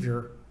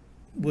Savior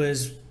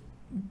was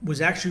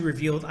actually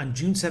revealed on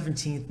June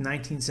 17th,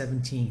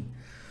 1917,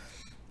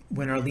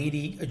 when Our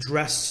Lady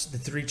addressed the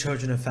 3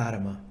 children of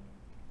Fatima.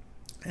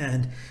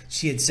 And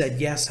she had said,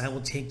 yes, I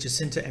will take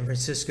Jacinta and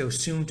Francisco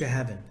soon to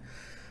heaven,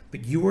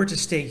 but you are to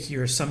stay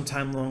here some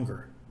time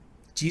longer.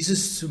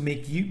 Jesus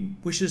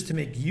wishes to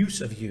make use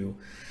of you,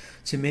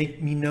 to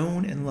make me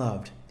known and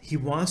loved. He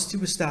wants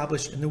to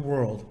establish in the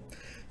world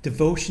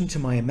devotion to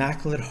my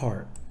Immaculate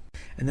Heart.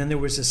 And then there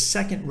was a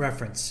second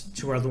reference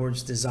to our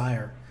Lord's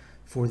desire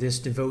for this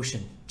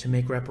devotion, to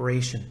make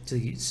reparation to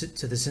the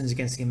sins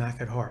against the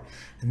Immaculate Heart.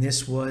 And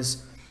this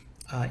was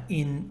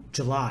in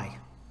July,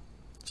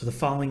 so the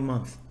following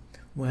month,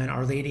 when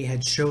Our Lady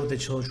had showed the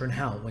children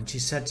hell, when she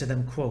said to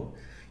them, quote,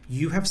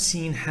 You have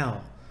seen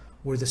hell,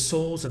 where the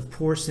souls of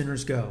poor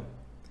sinners go.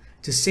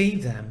 To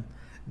save them,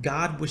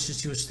 God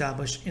wishes to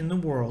establish in the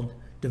world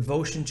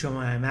devotion to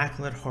my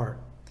Immaculate Heart.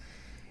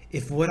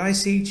 If what I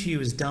say to you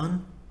is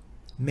done,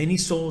 many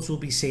souls will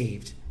be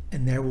saved,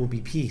 and there will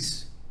be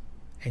peace."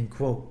 End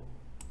quote.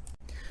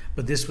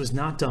 But this was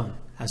not done,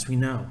 as we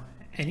know.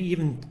 And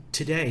even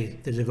today,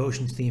 the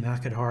devotion to the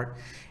Immaculate Heart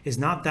is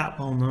not that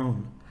well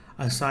known,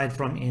 aside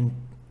from in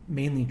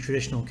mainly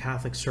traditional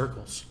Catholic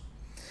circles.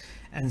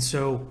 And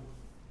so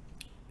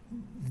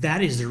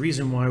that is the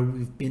reason why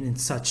we've been in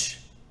such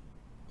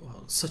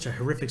a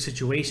horrific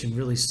situation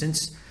really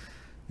since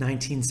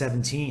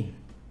 1917,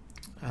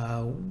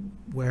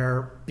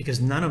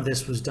 because none of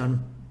this was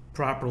done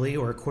properly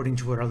or according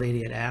to what Our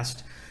Lady had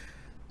asked.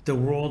 The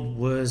world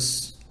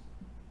was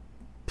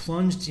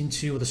plunged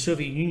into, the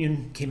Soviet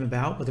Union came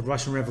about with the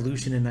Russian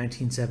Revolution in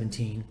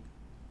 1917.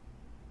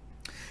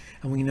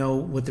 And we know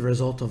what the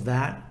result of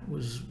that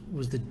was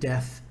the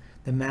death,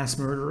 the mass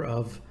murder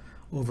of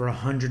over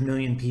 100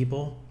 million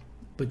people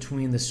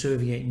between the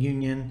Soviet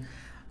Union,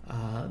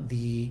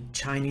 the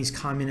Chinese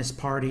Communist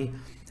Party,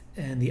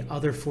 and the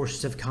other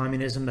forces of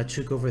communism that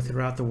took over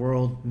throughout the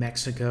world: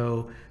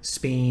 Mexico,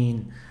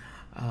 Spain,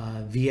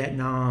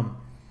 Vietnam,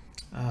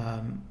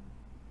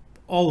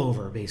 all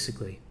over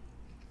basically.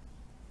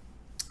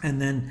 And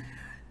then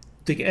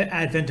the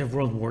advent of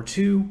World War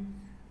II,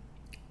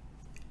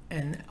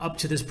 and up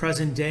to this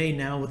present day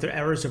now, with the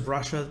errors of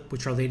Russia,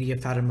 which Our Lady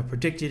of Fatima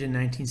predicted in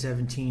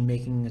 1917,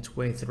 making its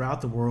way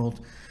throughout the world,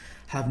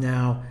 have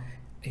now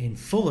in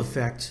full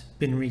effect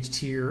been reached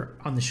here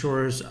on the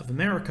shores of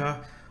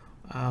America,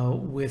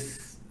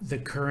 with the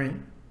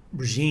current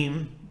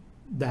regime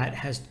that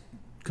has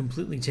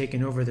completely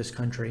taken over this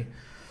country.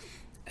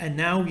 And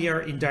now we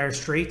are in dire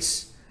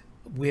straits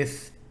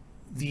with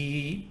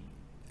the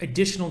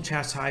additional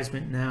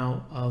chastisement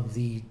now of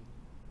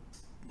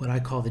what I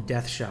call the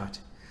death shot,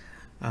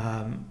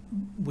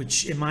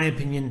 which in my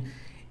opinion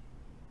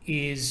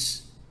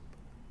is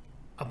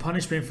a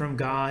punishment from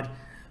God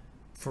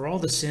for all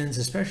the sins,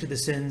 especially the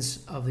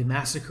sins of the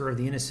massacre of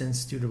the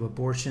innocents due to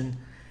abortion.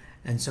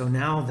 And so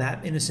now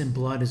that innocent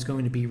blood is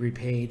going to be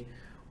repaid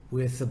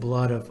with the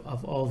blood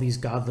of all these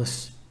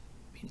godless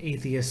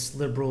atheists,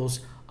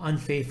 liberals,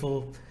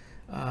 unfaithful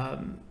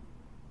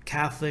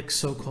Catholics,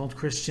 so-called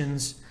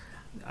Christians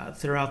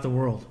throughout the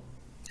world.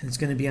 And it's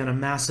going to be on a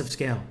massive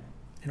scale.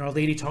 And Our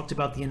Lady talked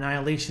about the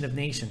annihilation of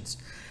nations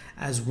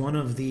as one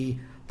of the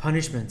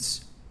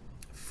punishments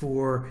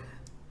for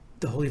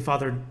the Holy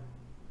Father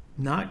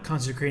not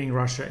consecrating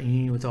Russia in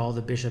union with all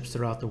the bishops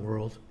throughout the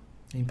world.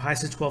 And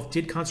Pius XII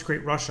did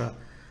consecrate Russia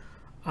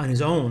on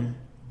his own,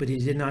 but he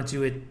did not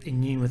do it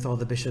in union with all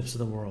the bishops of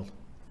the world.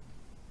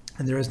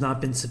 And there has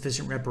not been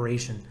sufficient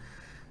reparation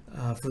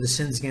for the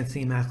sins against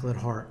the Immaculate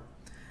Heart.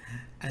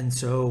 And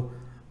so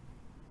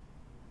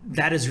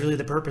that is really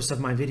the purpose of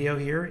my video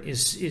here,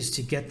 is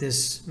to get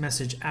this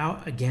message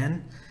out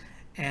again.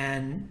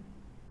 And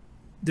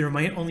there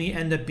might only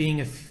end up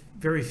being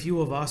very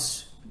few of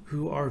us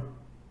who are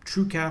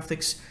true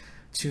Catholics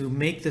to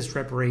make this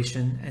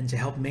reparation and to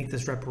help make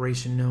this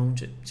reparation known,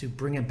 to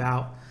bring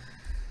about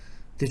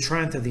the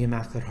triumph of the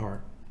Immaculate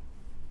Heart.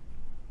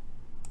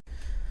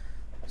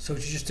 So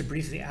just to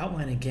briefly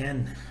outline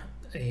again,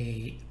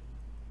 the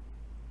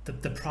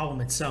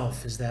problem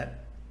itself is that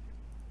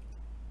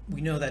we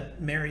know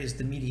that Mary is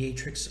the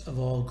mediatrix of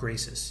all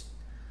graces.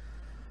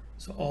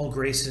 So all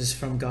graces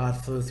from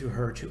God flow through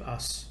her to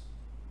us.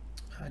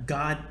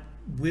 God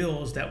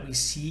wills that we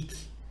seek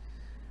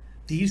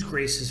these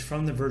graces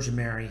from the Virgin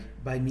Mary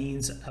by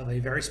means of a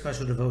very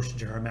special devotion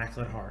to her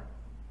Immaculate Heart.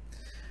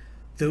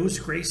 Those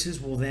graces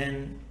will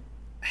then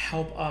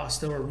help us,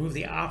 they'll remove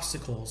the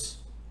obstacles,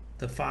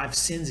 the 5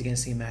 sins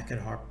against the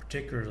Immaculate Heart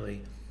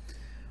particularly,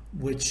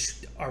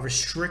 which are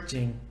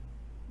restricting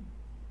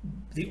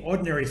the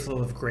ordinary flow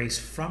of grace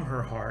from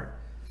her heart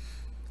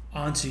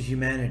onto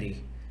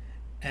humanity.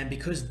 And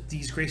because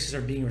these graces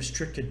are being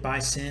restricted by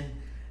sin,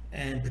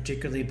 and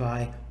particularly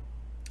by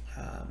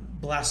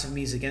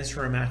blasphemies against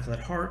her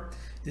Immaculate Heart,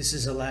 this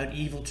has allowed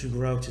evil to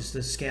grow to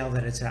the scale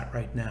that it's at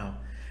right now.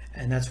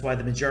 And that's why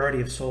the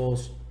majority of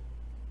souls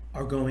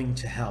are going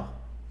to hell,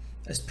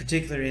 as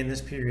particularly in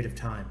this period of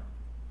time.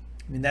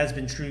 I mean, that's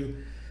been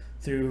true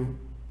through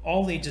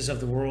all ages of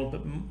the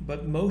world,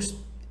 but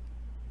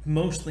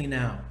mostly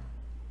now,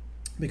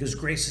 because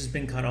grace has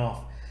been cut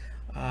off,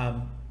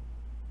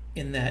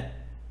 in that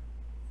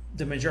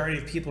the majority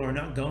of people are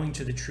not going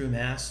to the true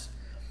Mass.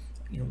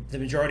 The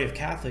majority of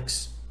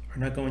Catholics are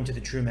not going to the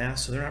true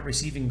Mass, so they're not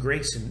receiving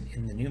grace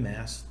in the new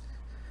Mass.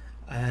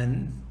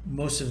 And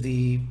most of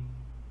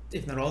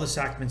if not all the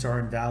sacraments are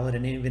invalid,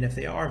 and even if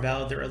they are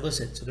valid, they're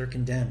illicit, so they're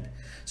condemned.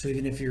 So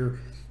even if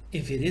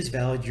it is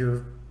valid,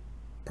 you're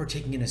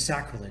partaking in a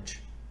sacrilege,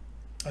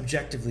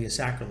 objectively a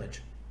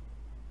sacrilege.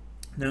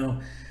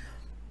 Now,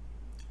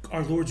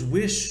 our Lord's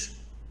wish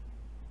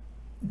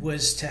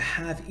was to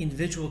have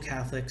individual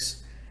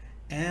Catholics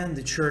and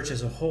the Church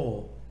as a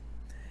whole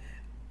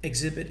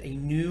exhibit a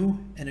new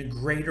and a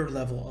greater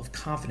level of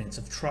confidence,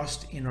 of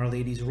trust in Our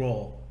Lady's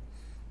role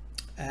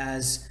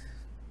as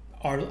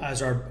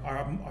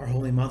our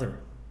Holy Mother.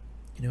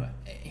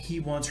 He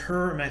wants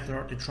her Immaculate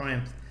Heart to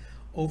triumph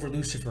over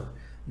Lucifer.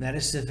 And that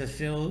is to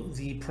fulfill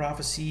the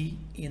prophecy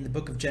in the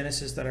book of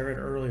Genesis that I read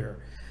earlier,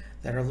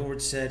 that our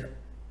Lord said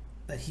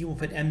that he will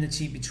put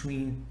enmity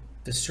between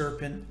the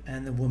serpent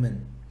and the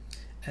woman,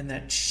 and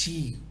that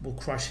she will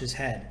crush his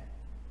head.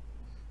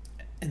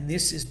 And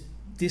this is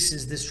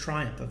this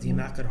triumph of the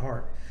Immaculate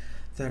Heart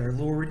that our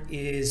Lord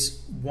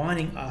is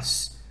wanting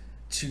us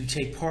to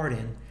take part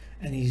in,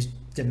 and he's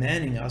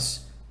demanding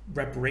us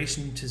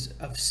reparation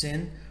of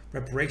sin,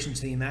 reparation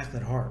to the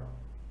Immaculate Heart.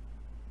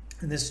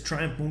 And this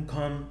triumph won't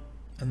come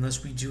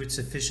unless we do it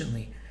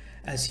sufficiently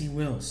as he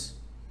wills.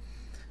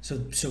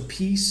 So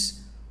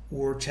peace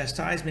or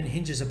chastisement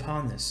hinges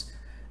upon this.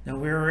 Now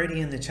we're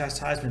already in the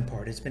chastisement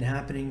part. It's been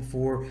happening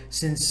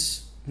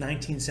since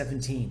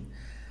 1917.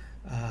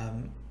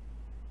 And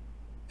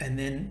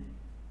then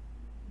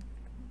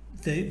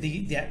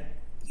that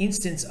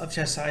instance of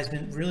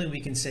chastisement, really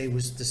we can say,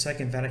 was the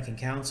Second Vatican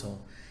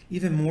Council,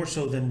 even more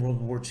so than World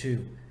War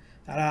II.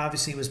 That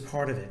obviously was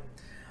part of it.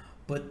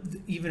 But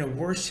even a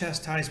worse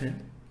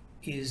chastisement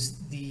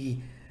is the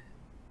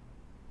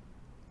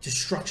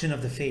destruction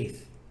of the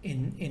faith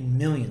in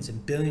millions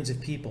and billions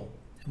of people.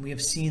 And we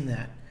have seen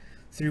that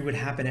through what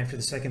happened after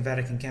the Second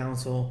Vatican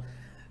Council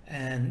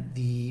and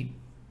the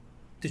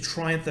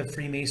triumph of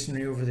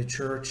Freemasonry over the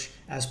Church,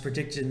 as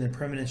predicted in the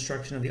permanent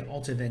instruction of the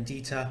Alta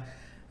Vendita.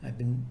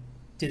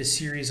 Did a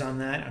series on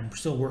that. I'm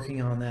still working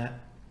on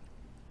that.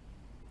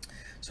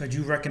 So I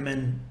do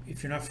recommend,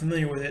 if you're not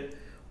familiar with it,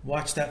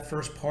 watch that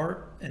first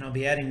part, and I'll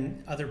be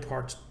adding other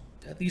parts,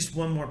 at least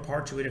one more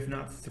part to it, if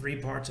not 3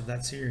 parts of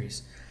that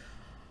series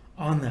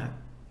on that.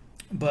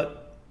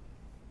 But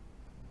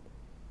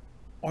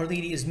Our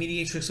Lady is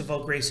mediatrix of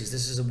all graces.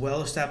 This is a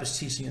well-established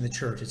teaching in the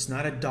Church. It's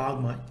not a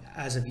dogma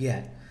as of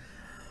yet,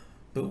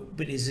 but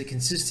it is a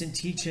consistent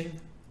teaching,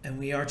 and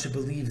we are to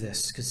believe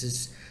this,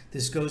 because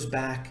this goes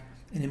back,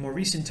 and in more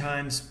recent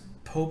times,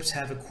 popes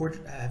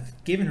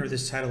have given her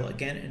this title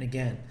again and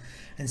again.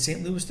 And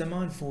St. Louis de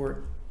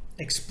Montfort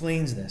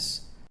explains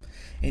this.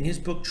 In his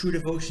book, True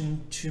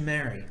Devotion to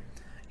Mary,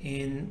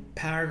 in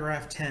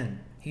paragraph 10,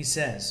 he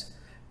says,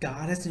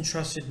 God has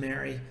entrusted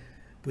Mary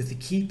with the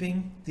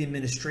keeping, the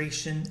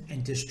administration,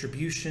 and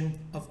distribution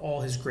of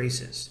all his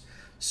graces,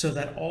 so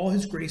that all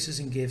his graces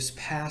and gifts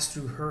pass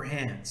through her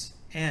hands.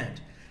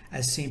 And,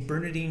 as St.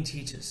 Bernardine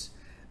teaches,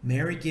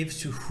 Mary gives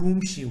to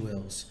whom she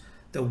wills,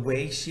 the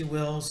way she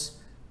wills,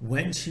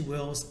 when she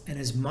wills, and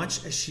as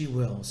much as she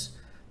wills,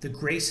 the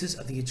graces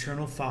of the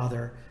Eternal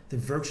Father, the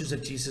virtues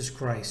of Jesus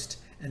Christ,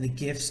 and the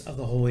gifts of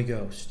the Holy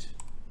Ghost.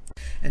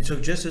 And so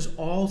just as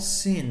all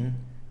sin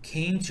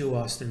came to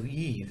us through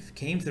Eve,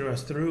 came through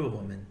us through a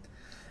woman,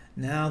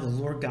 now the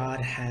Lord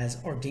God has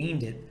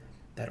ordained it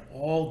that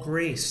all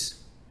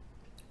grace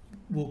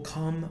will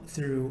come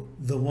through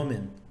the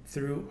woman,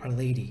 through Our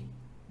Lady.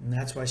 And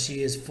that's why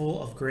she is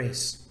full of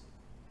grace.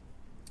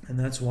 And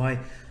that's why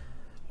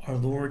our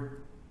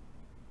Lord,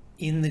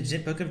 in the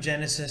book of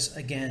Genesis,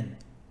 again,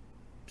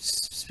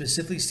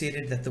 specifically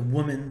stated that the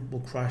woman will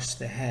crush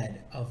the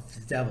head of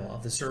the devil,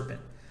 of the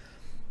serpent.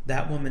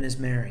 That woman is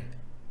Mary.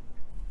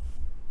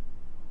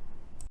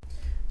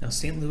 Now,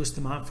 St. Louis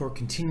de Montfort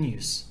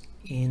continues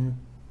in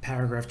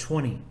paragraph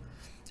 20,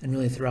 and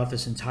really throughout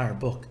this entire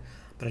book,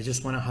 but I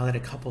just want to highlight a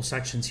couple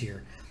sections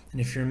here. And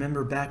if you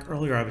remember back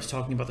earlier, I was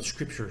talking about the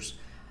scriptures,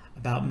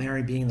 about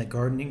Mary being the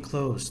garden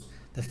enclosed,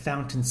 the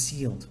fountain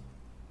sealed.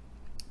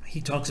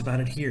 He talks about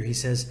it here. He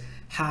says,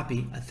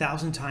 happy,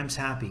 1,000 times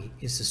happy,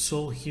 is the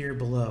soul here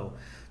below,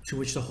 to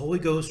which the Holy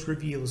Ghost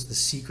reveals the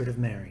secret of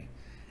Mary,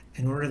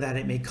 in order that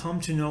it may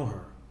come to know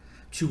her,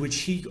 to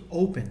which he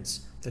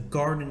opens the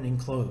garden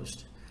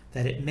enclosed,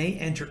 that it may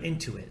enter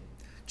into it,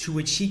 to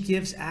which he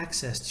gives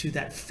access to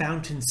that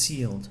fountain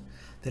sealed,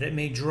 that it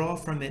may draw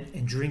from it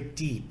and drink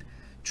deep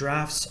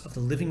draughts of the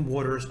living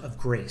waters of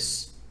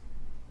grace.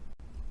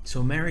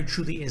 So Mary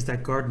truly is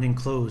that garden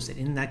enclosed, and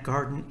in that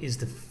garden is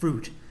the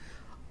fruit,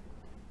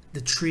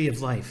 the tree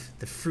of life,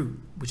 the fruit,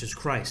 which is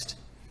Christ,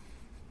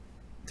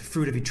 the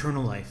fruit of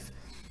eternal life.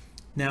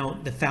 Now,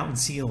 the fountain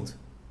sealed.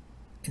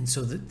 And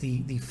so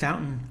the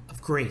fountain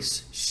of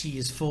grace, she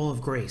is full of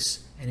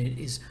grace, and it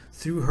is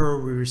through her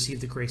we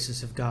receive the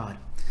graces of God.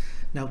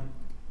 Now,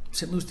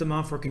 St. Louis de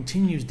Montfort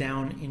continues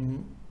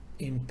down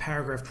in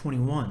paragraph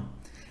 21,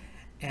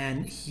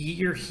 and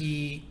here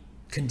he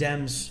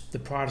condemns the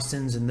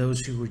Protestants and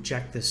those who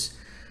reject this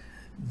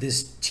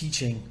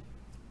teaching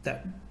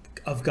that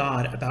of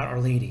God about Our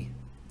Lady.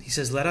 He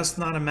says, let us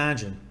not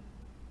imagine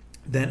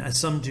then, as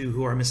some do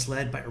who are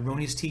misled by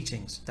erroneous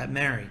teachings, that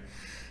Mary,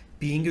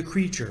 being a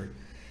creature,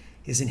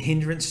 is an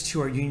hindrance to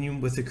our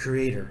union with the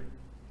Creator.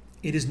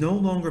 It is no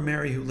longer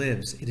Mary who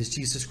lives, it is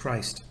Jesus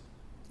Christ.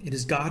 It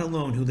is God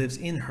alone who lives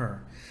in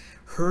her.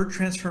 Her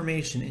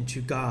transformation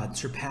into God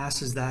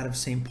surpasses that of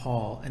St.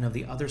 Paul and of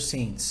the other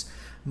saints,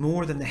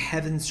 more than the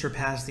heavens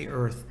surpass the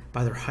earth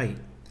by their height.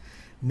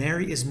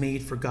 Mary is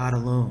made for God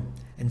alone,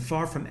 and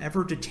far from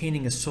ever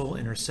detaining a soul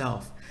in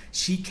herself,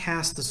 she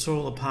casts the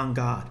soul upon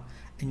God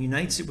and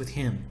unites it with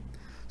him,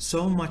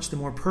 so much the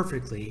more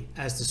perfectly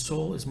as the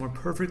soul is more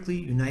perfectly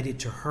united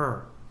to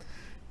her.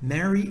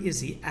 Mary is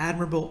the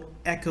admirable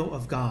echo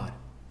of God.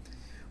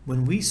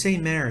 When we say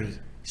Mary,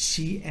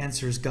 she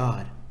answers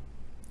God.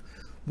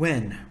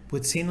 When,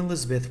 with St.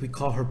 Elizabeth, we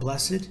call her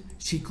blessed,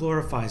 she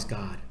glorifies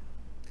God.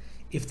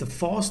 If the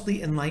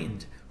falsely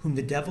enlightened, whom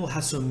the devil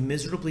has so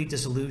miserably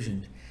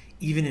disillusioned,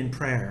 even in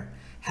prayer,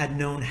 had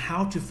known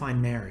how to find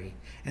Mary,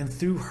 and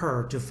through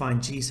her to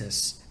find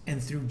Jesus,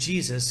 and through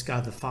Jesus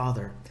God the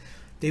Father,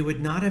 they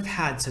would not have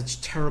had such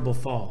terrible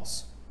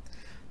falls.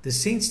 The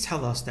saints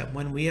tell us that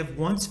when we have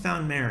once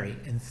found Mary,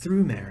 and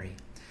through Mary,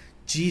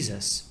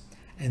 Jesus,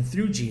 and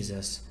through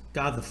Jesus,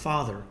 God the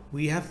Father,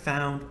 we have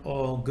found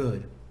all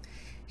good.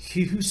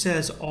 He who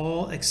says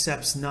all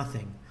accepts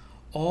nothing,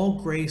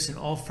 all grace and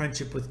all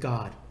friendship with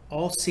God,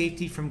 all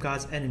safety from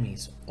God's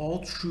enemies,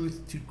 all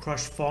truth to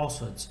crush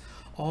falsehoods,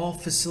 all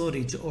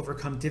facility to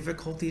overcome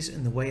difficulties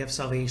in the way of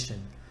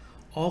salvation,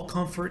 all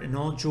comfort and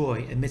all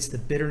joy amidst the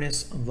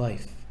bitterness of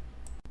life.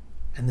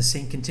 And the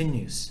saint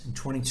continues in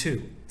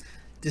 22.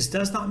 This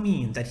does not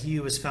mean that he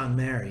who has found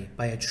Mary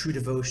by a true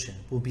devotion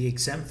will be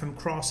exempt from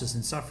crosses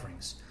and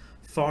sufferings.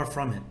 Far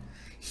from it.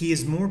 He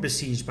is more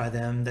besieged by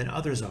them than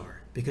others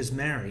are, because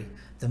Mary,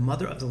 the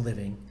mother of the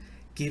living,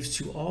 gives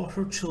to all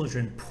her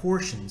children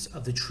portions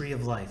of the tree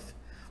of life,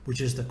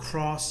 which is the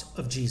cross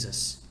of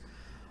Jesus.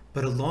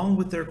 But along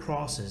with their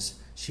crosses,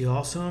 she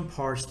also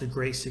imparts the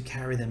grace to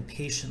carry them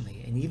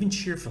patiently and even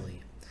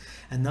cheerfully.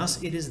 And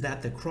thus it is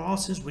that the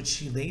crosses which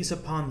she lays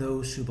upon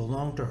those who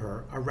belong to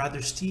her are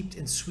rather steeped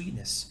in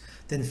sweetness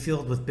than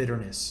filled with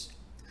bitterness.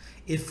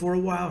 If for a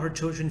while her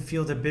children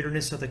feel the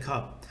bitterness of the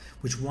cup,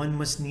 which one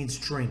must needs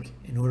drink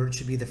in order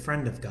to be the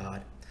friend of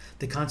God,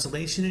 the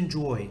consolation and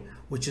joy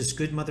which this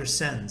good mother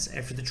sends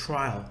after the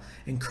trial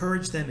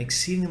encourage them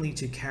exceedingly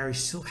to carry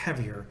still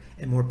heavier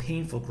and more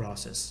painful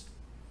crosses.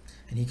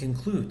 And he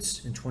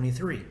concludes in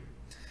 23.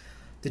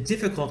 The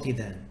difficulty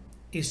then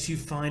is to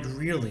find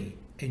really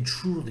and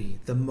truly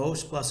the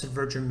most blessed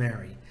Virgin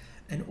Mary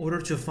in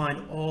order to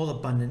find all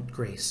abundant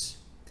grace.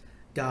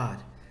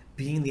 God,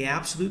 being the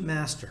absolute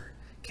master,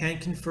 can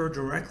confer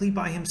directly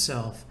by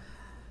himself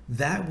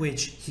that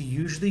which he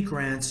usually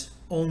grants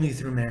only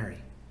through Mary.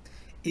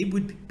 It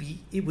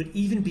would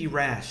even be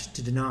rash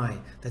to deny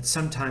that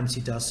sometimes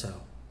he does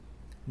so.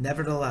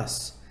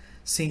 Nevertheless,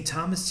 St.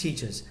 Thomas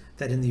teaches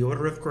that in the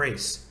order of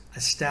grace,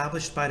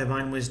 established by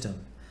divine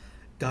wisdom,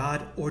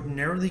 God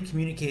ordinarily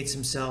communicates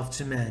himself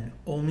to men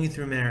only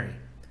through Mary.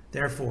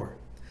 Therefore,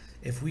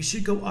 if we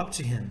should go up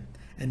to him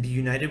and be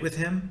united with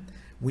him,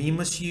 we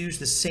must use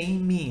the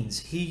same means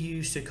he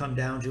used to come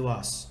down to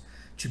us,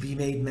 to be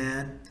made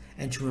man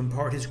and to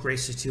impart his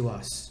graces to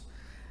us.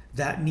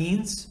 That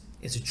means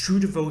is a true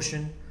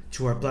devotion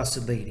to our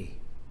Blessed Lady.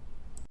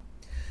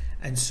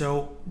 And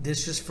so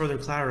this just further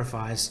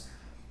clarifies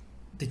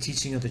the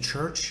teaching of the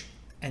Church,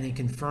 and it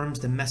confirms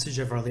the message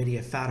of Our Lady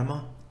of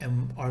Fatima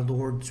and our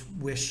Lord's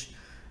wish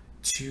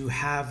to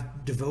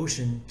have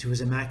devotion to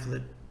his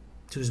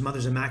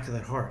mother's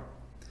immaculate heart,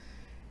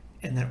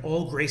 and that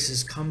all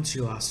graces come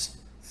to us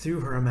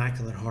through her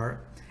immaculate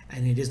heart,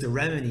 and it is the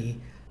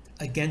remedy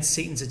against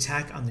Satan's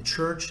attack on the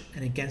Church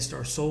and against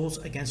our souls,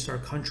 against our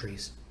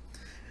countries.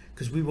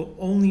 Because we will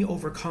only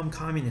overcome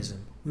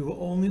communism, we will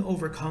only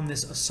overcome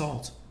this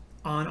assault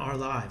on our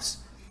lives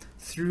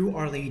through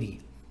Our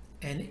Lady.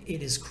 And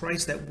it is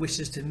Christ that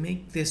wishes to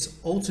make this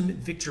ultimate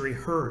victory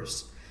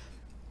hers.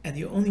 And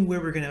the only way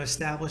we're going to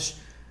establish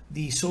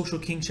the social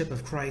kingship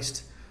of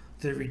Christ,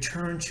 the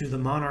return to the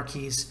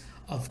monarchies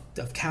of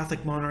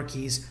Catholic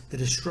monarchies, the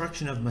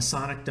destruction of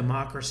Masonic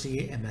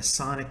democracy and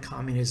Masonic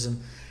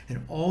communism,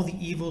 and all the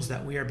evils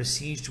that we are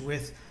besieged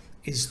with,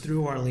 is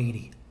through Our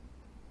Lady.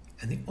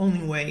 And the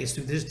only way is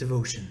through this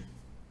devotion.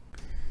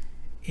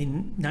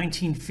 In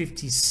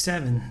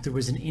 1957, there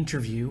was an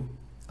interview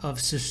of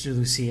Sister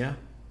Lucia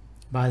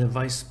by the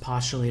vice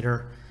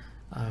postulator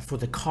for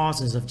the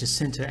causes of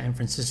Jacinta and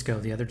Francisco,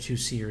 the other two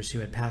seers who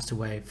had passed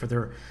away, for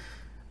their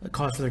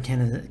cause for their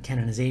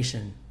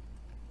canonization.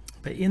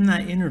 But in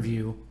that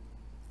interview,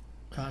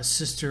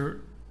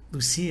 Sister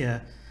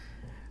Lucia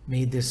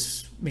made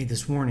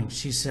this warning.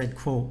 She said,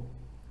 quote,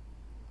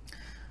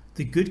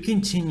 "The good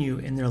continue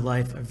in their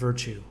life of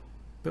virtue,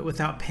 but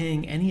without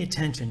paying any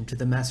attention to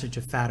the message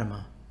of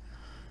Fatima.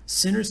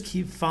 Sinners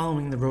keep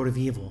following the road of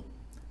evil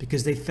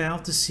because they fail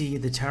to see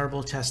the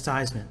terrible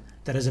chastisement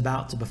that is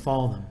about to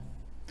befall them.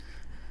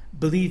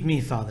 Believe me,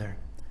 Father,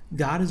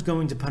 God is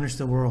going to punish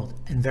the world,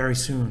 and very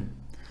soon.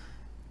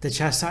 The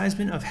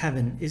chastisement of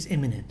heaven is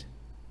imminent.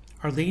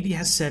 Our Lady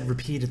has said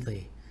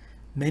repeatedly,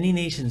 many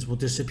nations will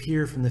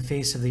disappear from the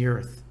face of the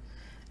earth,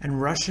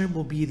 and Russia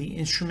will be the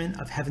instrument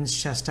of heaven's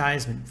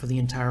chastisement for the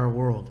entire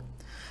world,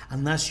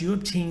 unless you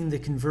obtain the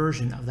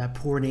conversion of that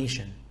poor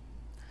nation.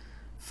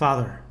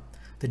 Father,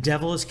 the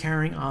devil is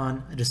carrying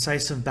on a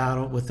decisive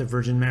battle with the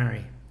Virgin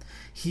Mary.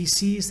 He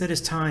sees that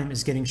his time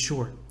is getting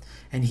short,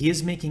 and he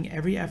is making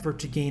every effort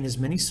to gain as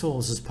many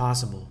souls as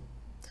possible.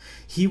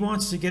 He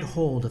wants to get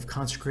hold of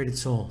consecrated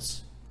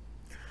souls.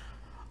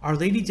 Our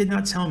Lady did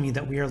not tell me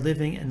that we are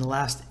living in the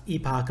last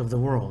epoch of the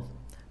world,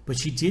 but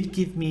she did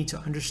give me to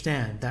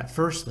understand that,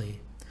 firstly,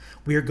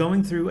 we are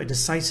going through a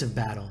decisive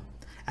battle,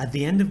 at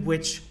the end of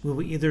which we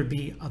will either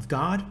be of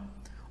God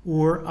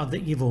or of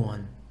the evil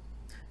one.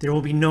 There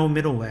will be no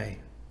middle way.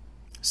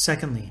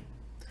 Secondly,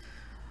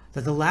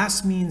 that the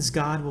last means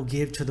God will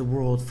give to the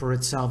world for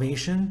its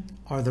salvation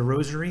are the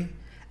Rosary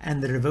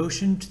and the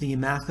devotion to the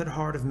Immaculate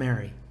Heart of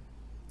Mary.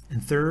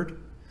 And third,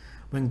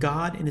 when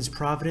God in his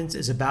providence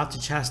is about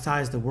to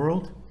chastise the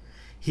world,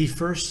 he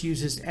first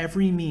uses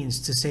every means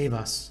to save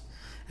us.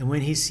 And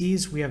when he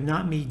sees we have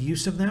not made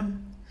use of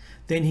them,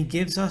 then he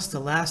gives us the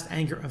last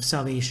anchor of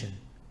salvation,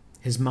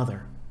 his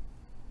mother.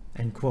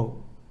 End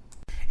quote.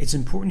 It's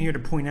important here to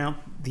point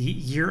out the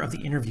year of the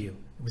interview.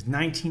 It was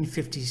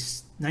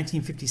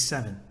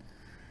 1957.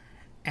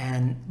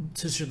 And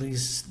Sister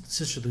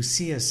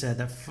Lucia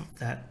said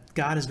that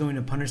God is going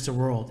to punish the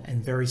world,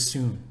 and very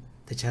soon.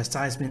 The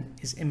chastisement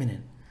is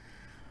imminent.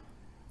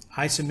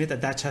 I submit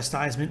that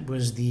chastisement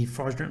was the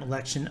fraudulent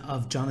election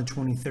of John the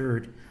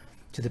 23rd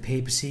to the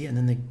papacy, and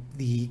then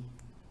the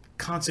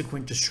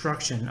consequent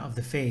destruction of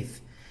the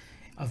faith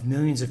of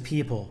millions of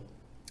people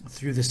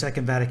through the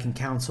Second Vatican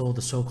Council,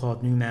 the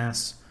so-called New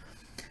Mass,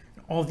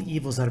 all the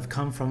evils that have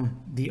come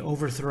from the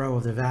overthrow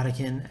of the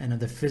Vatican and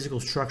of the physical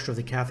structure of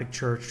the Catholic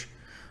Church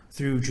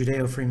through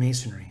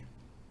Judeo-Freemasonry,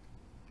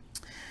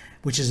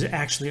 which is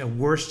actually a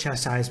worse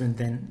chastisement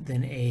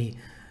than a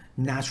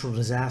natural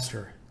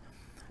disaster.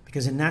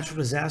 Because in natural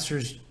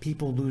disasters,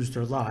 people lose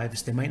their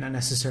lives. They might not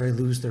necessarily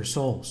lose their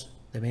souls.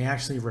 They may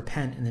actually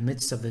repent in the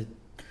midst of the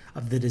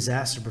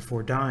disaster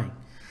before dying.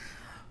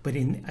 But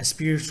in a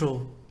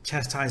spiritual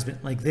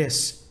chastisement like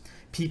this,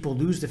 people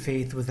lose the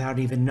faith without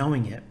even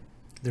knowing it.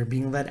 They're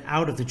being led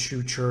out of the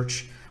true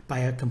church by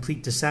a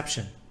complete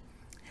deception.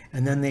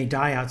 And then they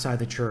die outside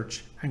the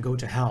church and go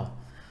to hell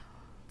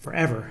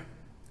forever.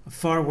 A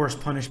far worse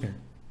punishment.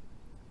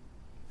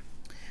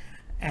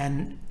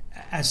 And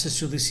as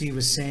Sister Lucy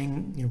was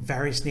saying,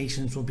 various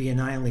nations will be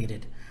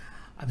annihilated.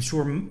 I'm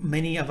sure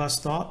many of us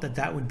thought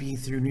that would be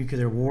through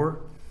nuclear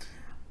war,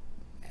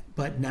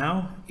 but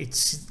now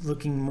it's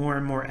looking more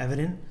and more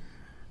evident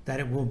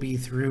that it will be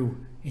through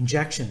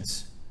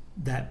injections,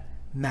 that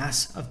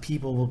mass of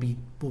people will be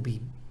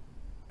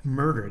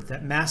murdered,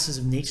 that masses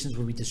of nations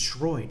will be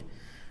destroyed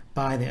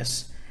by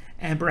this,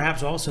 and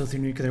perhaps also through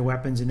nuclear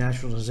weapons and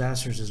natural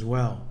disasters as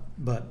well.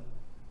 But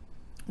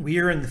we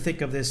are in the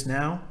thick of this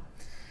now,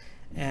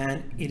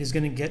 and it is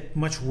going to get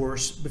much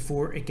worse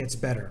before it gets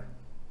better.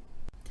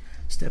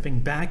 Stepping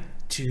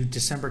back to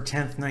December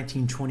 10th,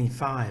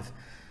 1925,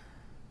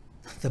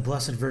 the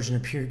Blessed Virgin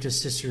appeared to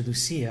Sister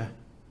Lucia,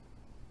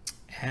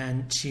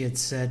 and she had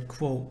said,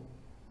 quote,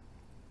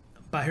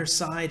 "By her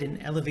side,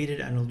 an elevated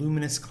and a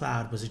luminous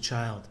cloud, was a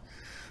child.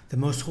 The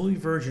Most Holy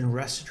Virgin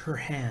rested her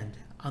hand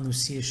on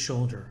Lucia's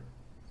shoulder.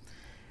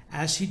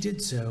 As she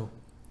did so,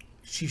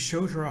 she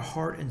showed her a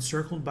heart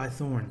encircled by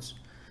thorns,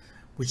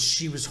 which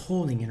she was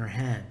holding in her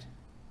hand.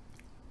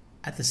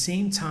 At the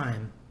same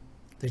time,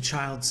 the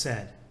child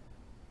said,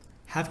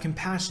 'Have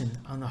compassion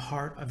on the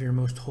heart of your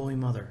Most Holy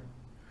Mother,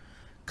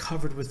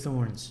 covered with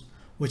thorns,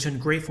 which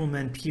ungrateful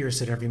men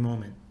pierce at every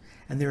moment,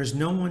 and there is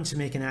no one to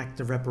make an act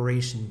of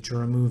reparation to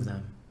remove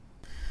them.'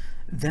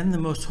 Then the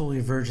Most Holy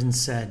Virgin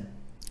said,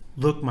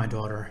 'Look, my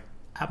daughter,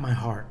 at my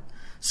heart,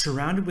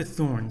 surrounded with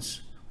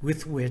thorns,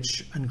 with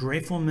which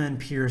ungrateful men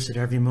pierce at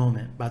every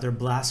moment by their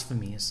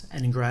blasphemies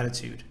and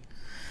ingratitude.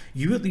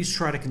 You at least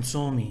try to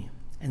console me,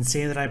 and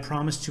say that I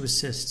promise to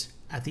assist,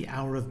 at the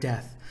hour of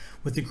death,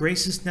 with the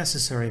graces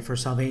necessary for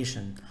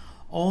salvation,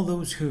 all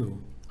those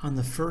who, on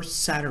the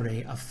first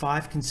Saturday of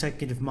 5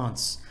 consecutive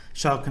months,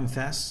 shall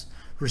confess,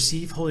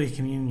 receive Holy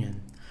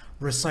Communion,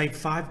 recite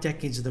 5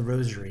 decades of the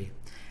Rosary,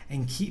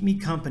 and keep me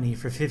company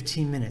for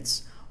 15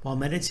 minutes while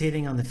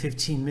meditating on the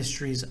 15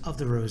 mysteries of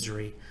the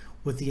Rosary,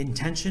 with the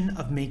intention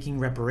of making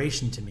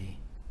reparation to me.'"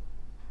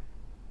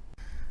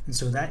 And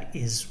so that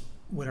is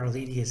what Our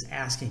Lady is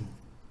asking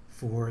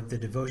for the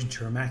devotion to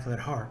her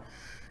Immaculate Heart.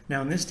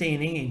 Now, in this day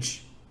and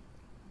age,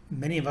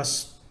 many of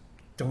us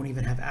don't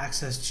even have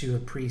access to a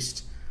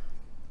priest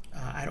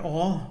at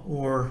all,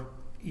 or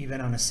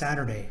even on a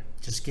Saturday,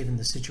 just given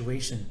the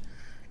situation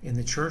in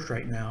the church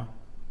right now.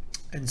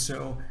 And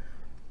so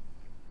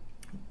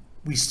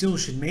we still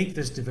should make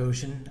this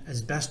devotion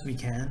as best we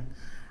can.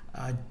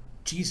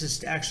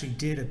 Jesus actually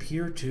did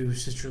appear to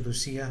Sister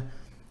Lucia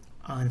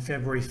on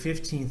February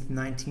 15th,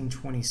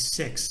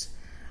 1926.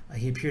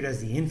 He appeared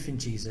as the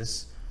infant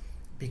Jesus,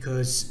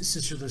 because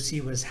Sister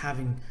Lucia was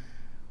having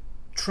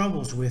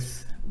troubles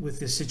with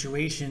this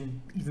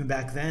situation even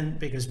back then,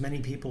 because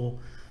many people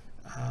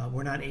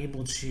were not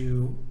able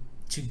to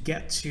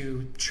get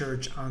to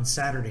church on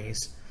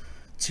Saturdays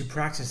to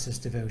practice this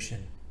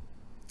devotion.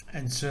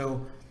 And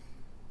so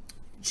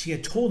she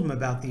had told him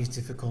about these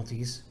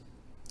difficulties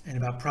and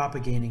about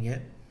propagating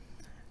it,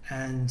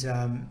 and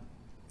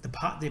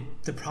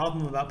the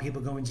problem about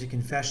people going to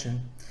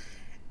confession.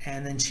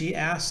 And then she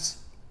asked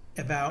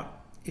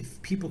about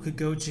if people could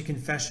go to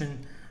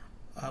confession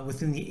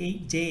within the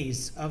 8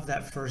 days of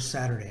that first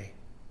Saturday.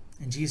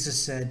 And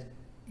Jesus said,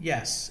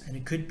 yes, and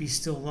it could be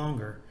still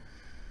longer.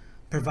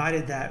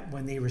 provided that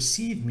when they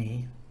receive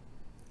me,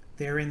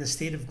 they're in the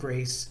state of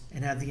grace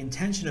and have the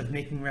intention of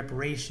making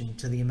reparation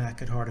to the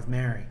Immaculate Heart of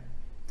Mary.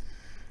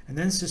 And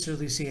then Sister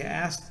Lucia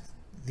asked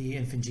the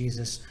infant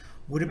Jesus,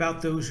 what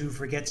about those who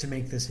forget to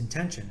make this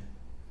intention?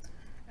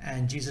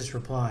 And Jesus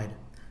replied,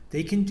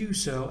 they can do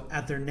so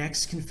at their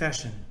next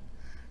confession,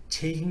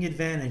 taking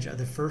advantage of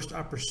the first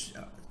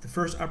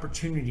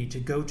opportunity to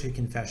go to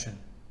confession.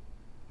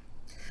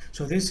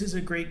 So this is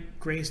a great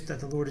grace that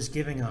the Lord is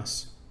giving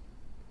us.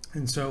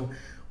 And so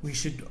we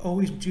should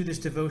always do this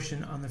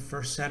devotion on the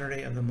first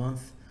Saturday of the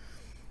month.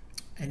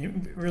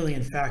 And really,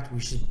 in fact, we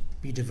should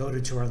be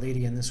devoted to Our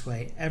Lady in this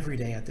way every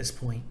day at this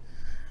point.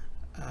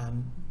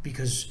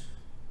 Because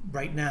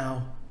right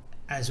now,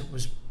 as it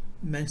was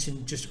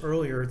mentioned just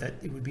earlier, that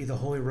it would be the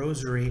Holy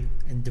Rosary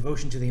and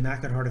devotion to the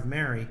Immaculate Heart of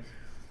Mary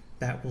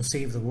that will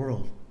save the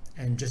world.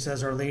 And just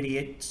as Our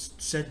Lady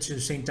said to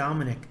St.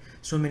 Dominic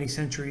so many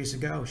centuries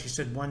ago, she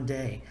said, one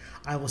day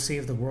I will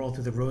save the world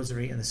through the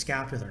Rosary and the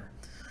Scapular.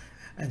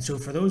 And so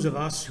for those of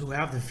us who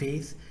have the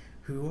faith,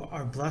 who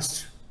are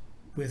blessed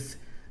with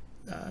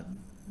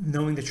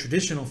knowing the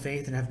traditional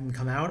faith and having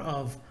come out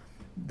of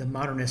the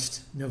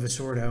modernist Novus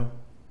Ordo,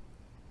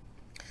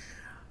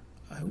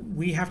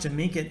 we have to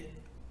make it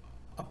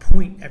a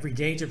point every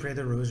day to pray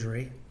the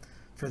Rosary.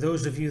 For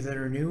those of you that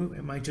are new,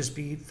 it might just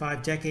be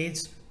 5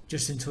 decades,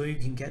 just until you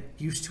can get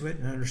used to it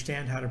and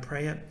understand how to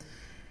pray it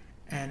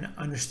and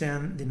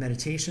understand the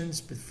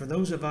meditations. But for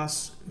those of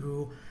us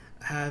who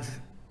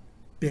have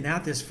been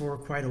at this for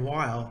quite a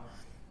while,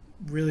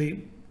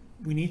 really,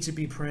 we need to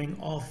be praying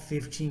all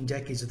 15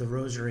 decades of the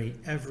Rosary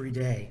every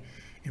day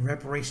in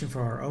reparation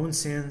for our own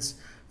sins,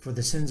 for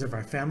the sins of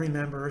our family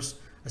members,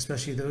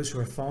 especially those who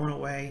have fallen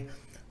away,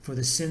 for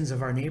the sins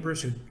of our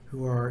neighbors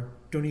who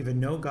don't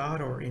even know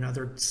God or in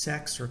other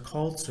sects or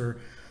cults,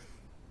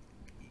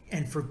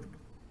 and for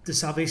the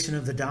salvation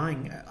of the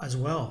dying as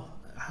well.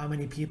 How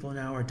many people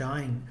now are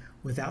dying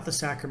without the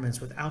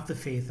sacraments, without the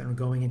faith, and are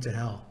going into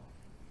hell?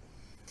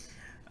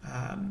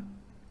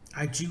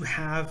 I do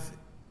have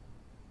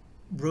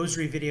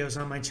Rosary videos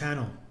on my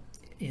channel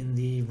in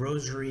the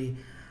Rosary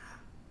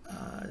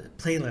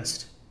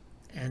playlist,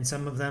 and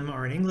some of them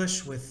are in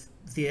English with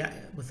the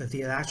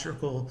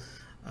theatrical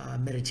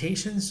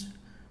meditations,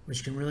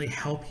 which can really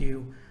help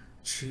you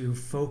to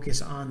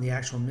focus on the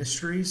actual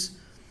mysteries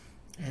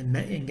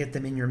and get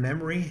them in your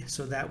memory,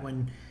 so that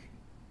when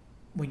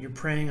you're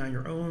praying on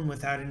your own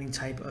without any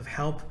type of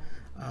help,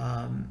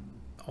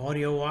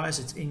 audio-wise,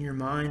 it's in your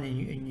mind,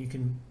 and you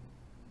can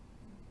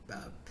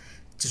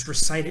just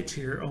recite it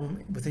to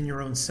within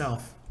your own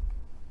self.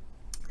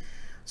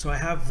 So I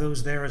have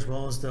those there, as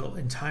well as the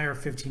entire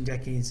 15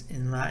 decades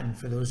in Latin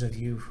for those of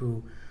you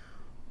who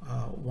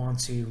want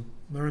to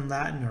learn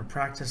Latin or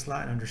practice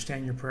Latin,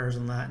 understand your prayers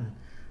in Latin.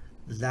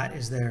 That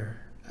is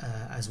there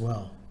as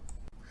well.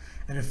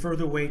 And a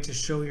further way to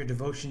show your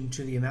devotion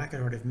to the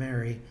Immaculate Heart of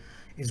Mary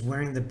is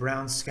wearing the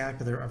brown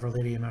scapular of Our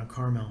Lady of Mount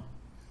Carmel.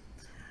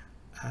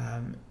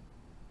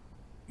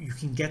 You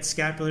can get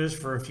scapulars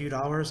for a few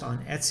dollars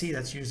on Etsy.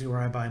 That's usually where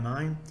I buy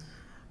mine.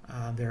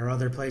 There are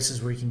other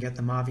places where you can get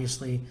them,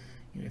 obviously.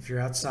 If you're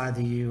outside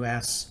the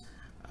U.S.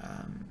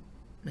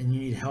 And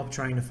you need help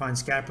trying to find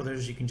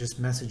scapulars, you can just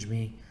message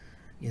me.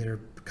 Either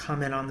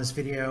comment on this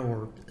video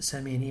or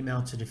send me an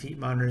email to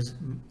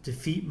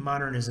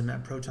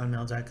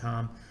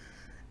defeatmodernism@protonmail.com,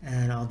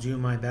 and I'll do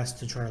my best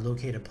to try to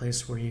locate a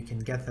place where you can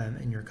get them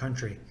in your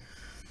country.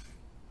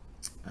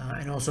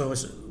 And also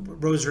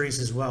rosaries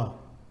as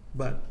well.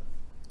 But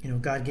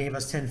God gave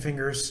us 10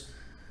 fingers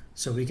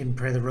so we can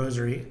pray the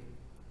Rosary.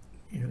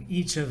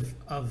 Each of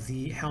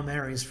the Hail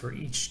Marys for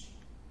each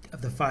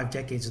of the 5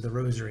 decades of the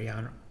Rosary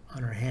on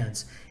our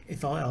hands,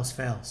 if all else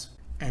fails.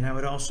 And I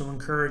would also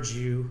encourage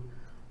you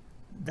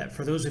that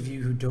for those of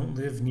you who don't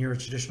live near a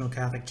traditional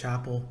Catholic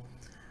chapel,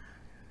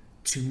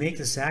 to make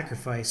the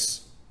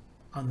sacrifice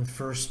on the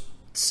first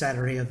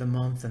Saturday of the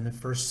month and the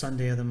first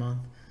Sunday of the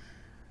month,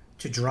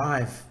 to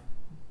drive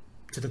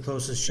to the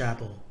closest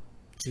chapel,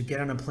 to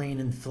get on a plane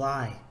and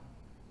fly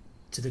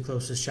to the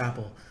closest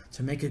chapel,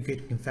 to make a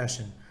good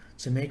confession,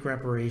 to make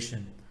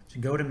reparation, to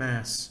go to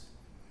Mass.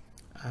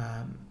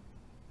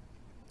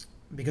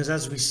 Because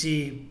as we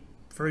see,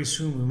 very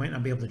soon we might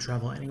not be able to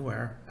travel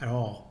anywhere at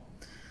all.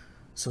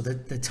 So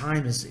the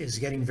time is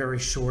getting very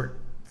short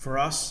for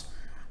us,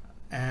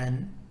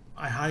 and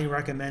I highly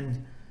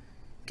recommend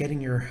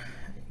getting your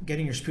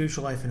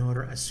spiritual life in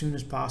order as soon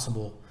as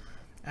possible,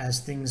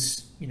 as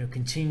things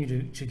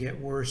continue to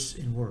get worse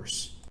and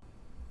worse.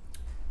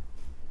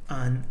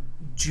 On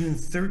June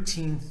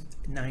 13th,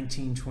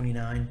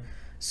 1929,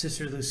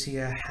 Sister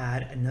Lucia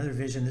had another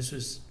vision. This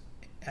was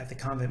at the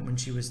convent when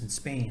she was in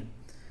Spain,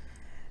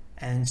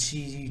 and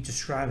she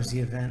describes the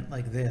event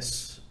like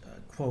this,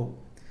 quote,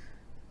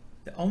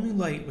 "The only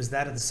light was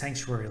that of the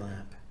sanctuary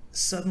lamp.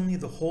 Suddenly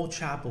the whole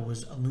chapel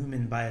was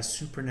illumined by a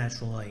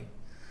supernatural light,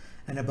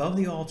 and above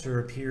the altar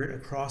appeared a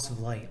cross of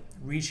light,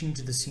 reaching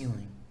to the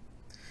ceiling.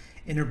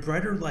 In a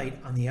brighter light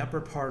on the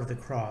upper part of the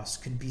cross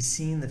could be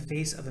seen the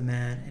face of a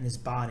man and his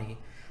body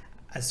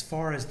as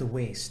far as the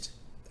waist,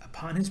 a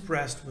Upon his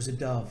breast was a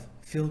dove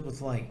filled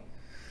with light.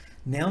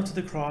 Nailed to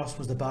the cross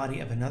was the body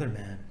of another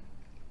man.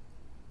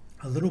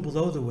 A little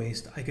below the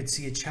waist I could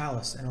see a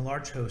chalice and a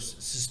large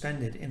host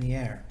suspended in the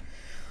air,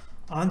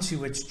 onto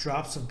which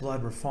drops of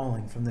blood were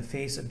falling from the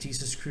face of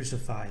Jesus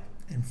crucified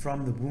and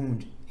from the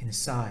wound in his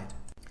side.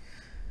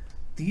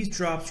 These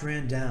drops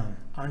ran down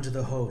onto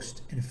the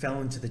host and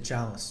fell into the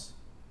chalice.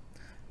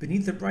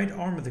 Beneath the bright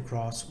arm of the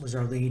cross was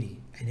Our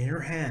Lady, and in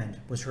her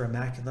hand was her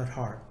Immaculate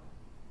Heart.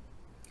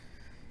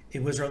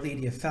 It was Our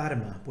Lady of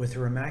Fatima with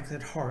her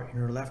Immaculate Heart in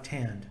her left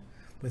hand,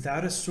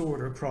 without a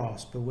sword or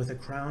cross, but with a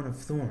crown of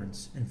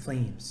thorns and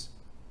flames.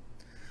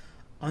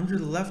 Under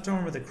the left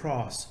arm of the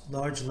cross,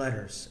 large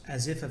letters,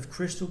 as if of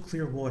crystal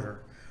clear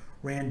water,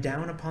 ran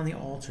down upon the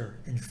altar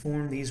and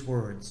formed these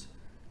words,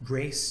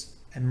 Grace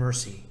and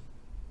Mercy.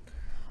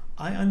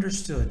 I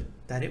understood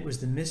that it was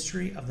the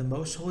mystery of the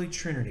Most Holy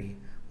Trinity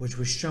which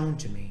was shown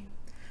to me,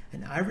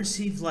 and I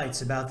received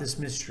lights about this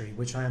mystery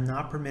which I am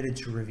not permitted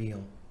to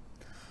reveal.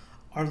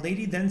 Our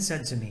Lady then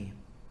said to me,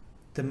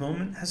 The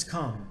moment has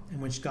come in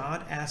which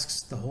God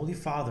asks the Holy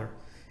Father,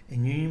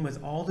 in union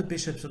with all the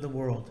bishops of the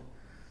world,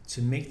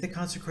 to make the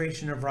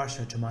consecration of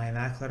Russia to my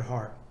Immaculate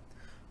Heart,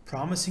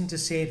 promising to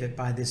save it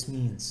by this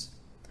means.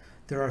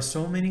 There are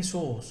so many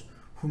souls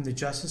whom the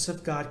justice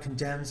of God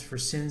condemns for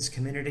sins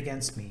committed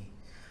against me,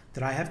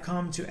 that I have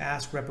come to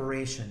ask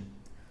reparation.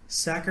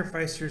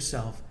 Sacrifice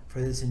yourself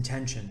for this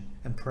intention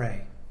and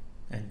pray."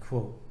 End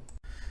quote.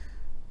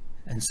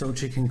 And so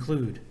to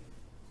conclude,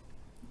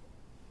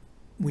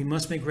 we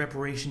must make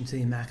reparation to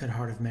the Immaculate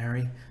Heart of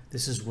Mary.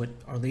 This is what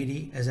Our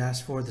Lady has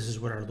asked for. This is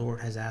what our Lord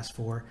has asked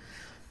for.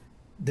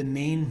 The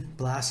main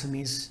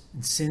blasphemies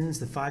and sins,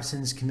 the 5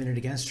 sins committed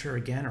against her,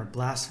 again, are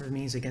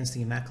blasphemies against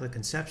the Immaculate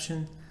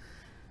Conception,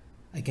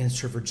 against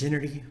her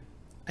virginity,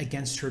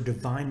 against her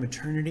divine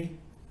maternity,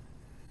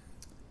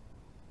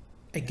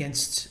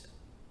 against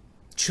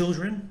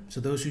children,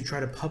 so those who try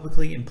to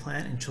publicly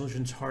implant in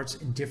children's hearts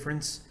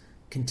indifference,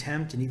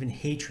 contempt, and even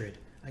hatred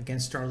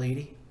against Our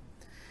Lady,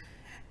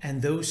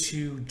 and those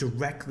who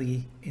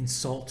directly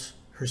insult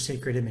her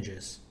sacred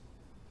images.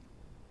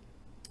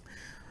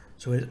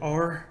 So it is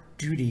our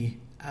duty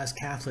as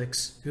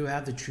Catholics who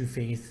have the true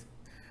faith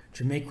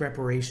to make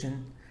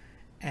reparation.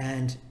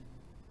 And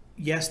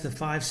yes, the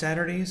 5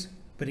 Saturdays,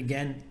 but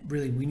again,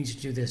 really, we need to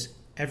do this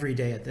every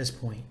day at this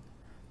point.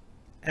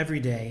 Every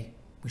day,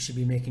 we should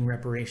be making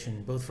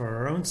reparation, both for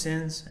our own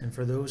sins and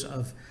for those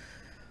of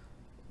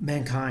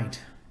mankind,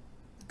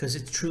 because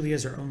it truly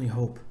is our only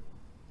hope.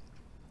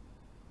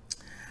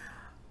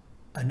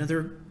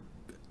 Another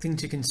thing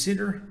to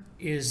consider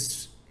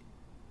is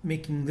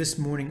making this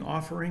morning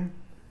offering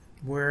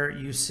where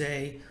you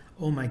say,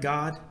 "Oh my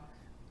God,"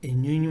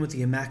 in union with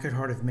the Immaculate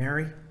Heart of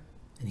Mary,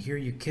 and here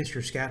you kiss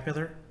your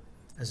scapular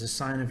as a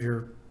sign of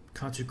your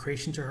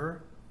consecration to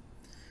her.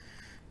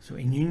 So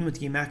in union with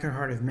the Immaculate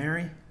Heart of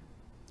Mary,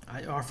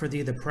 I offer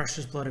thee the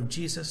precious blood of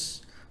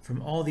Jesus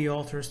from all the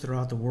altars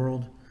throughout the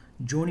world,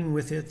 joining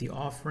with it the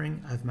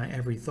offering of my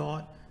every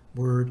thought,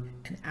 word,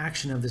 and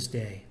action of this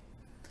day.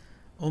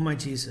 O my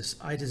Jesus,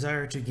 I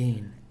desire to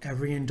gain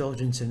every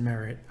indulgence and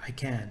merit I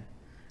can,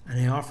 and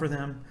I offer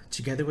them,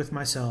 together with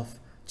myself,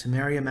 to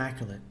Mary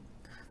Immaculate,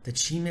 that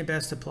she may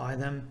best apply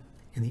them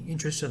in the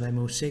interest of thy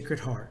most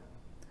sacred heart.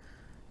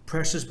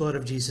 Precious blood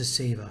of Jesus,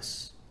 save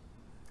us.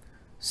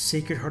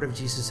 Sacred Heart of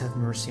Jesus, have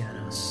mercy on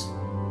us.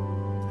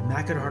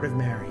 Immaculate Heart of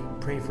Mary,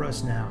 pray for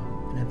us now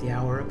and at the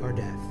hour of our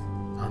death.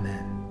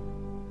 Amen.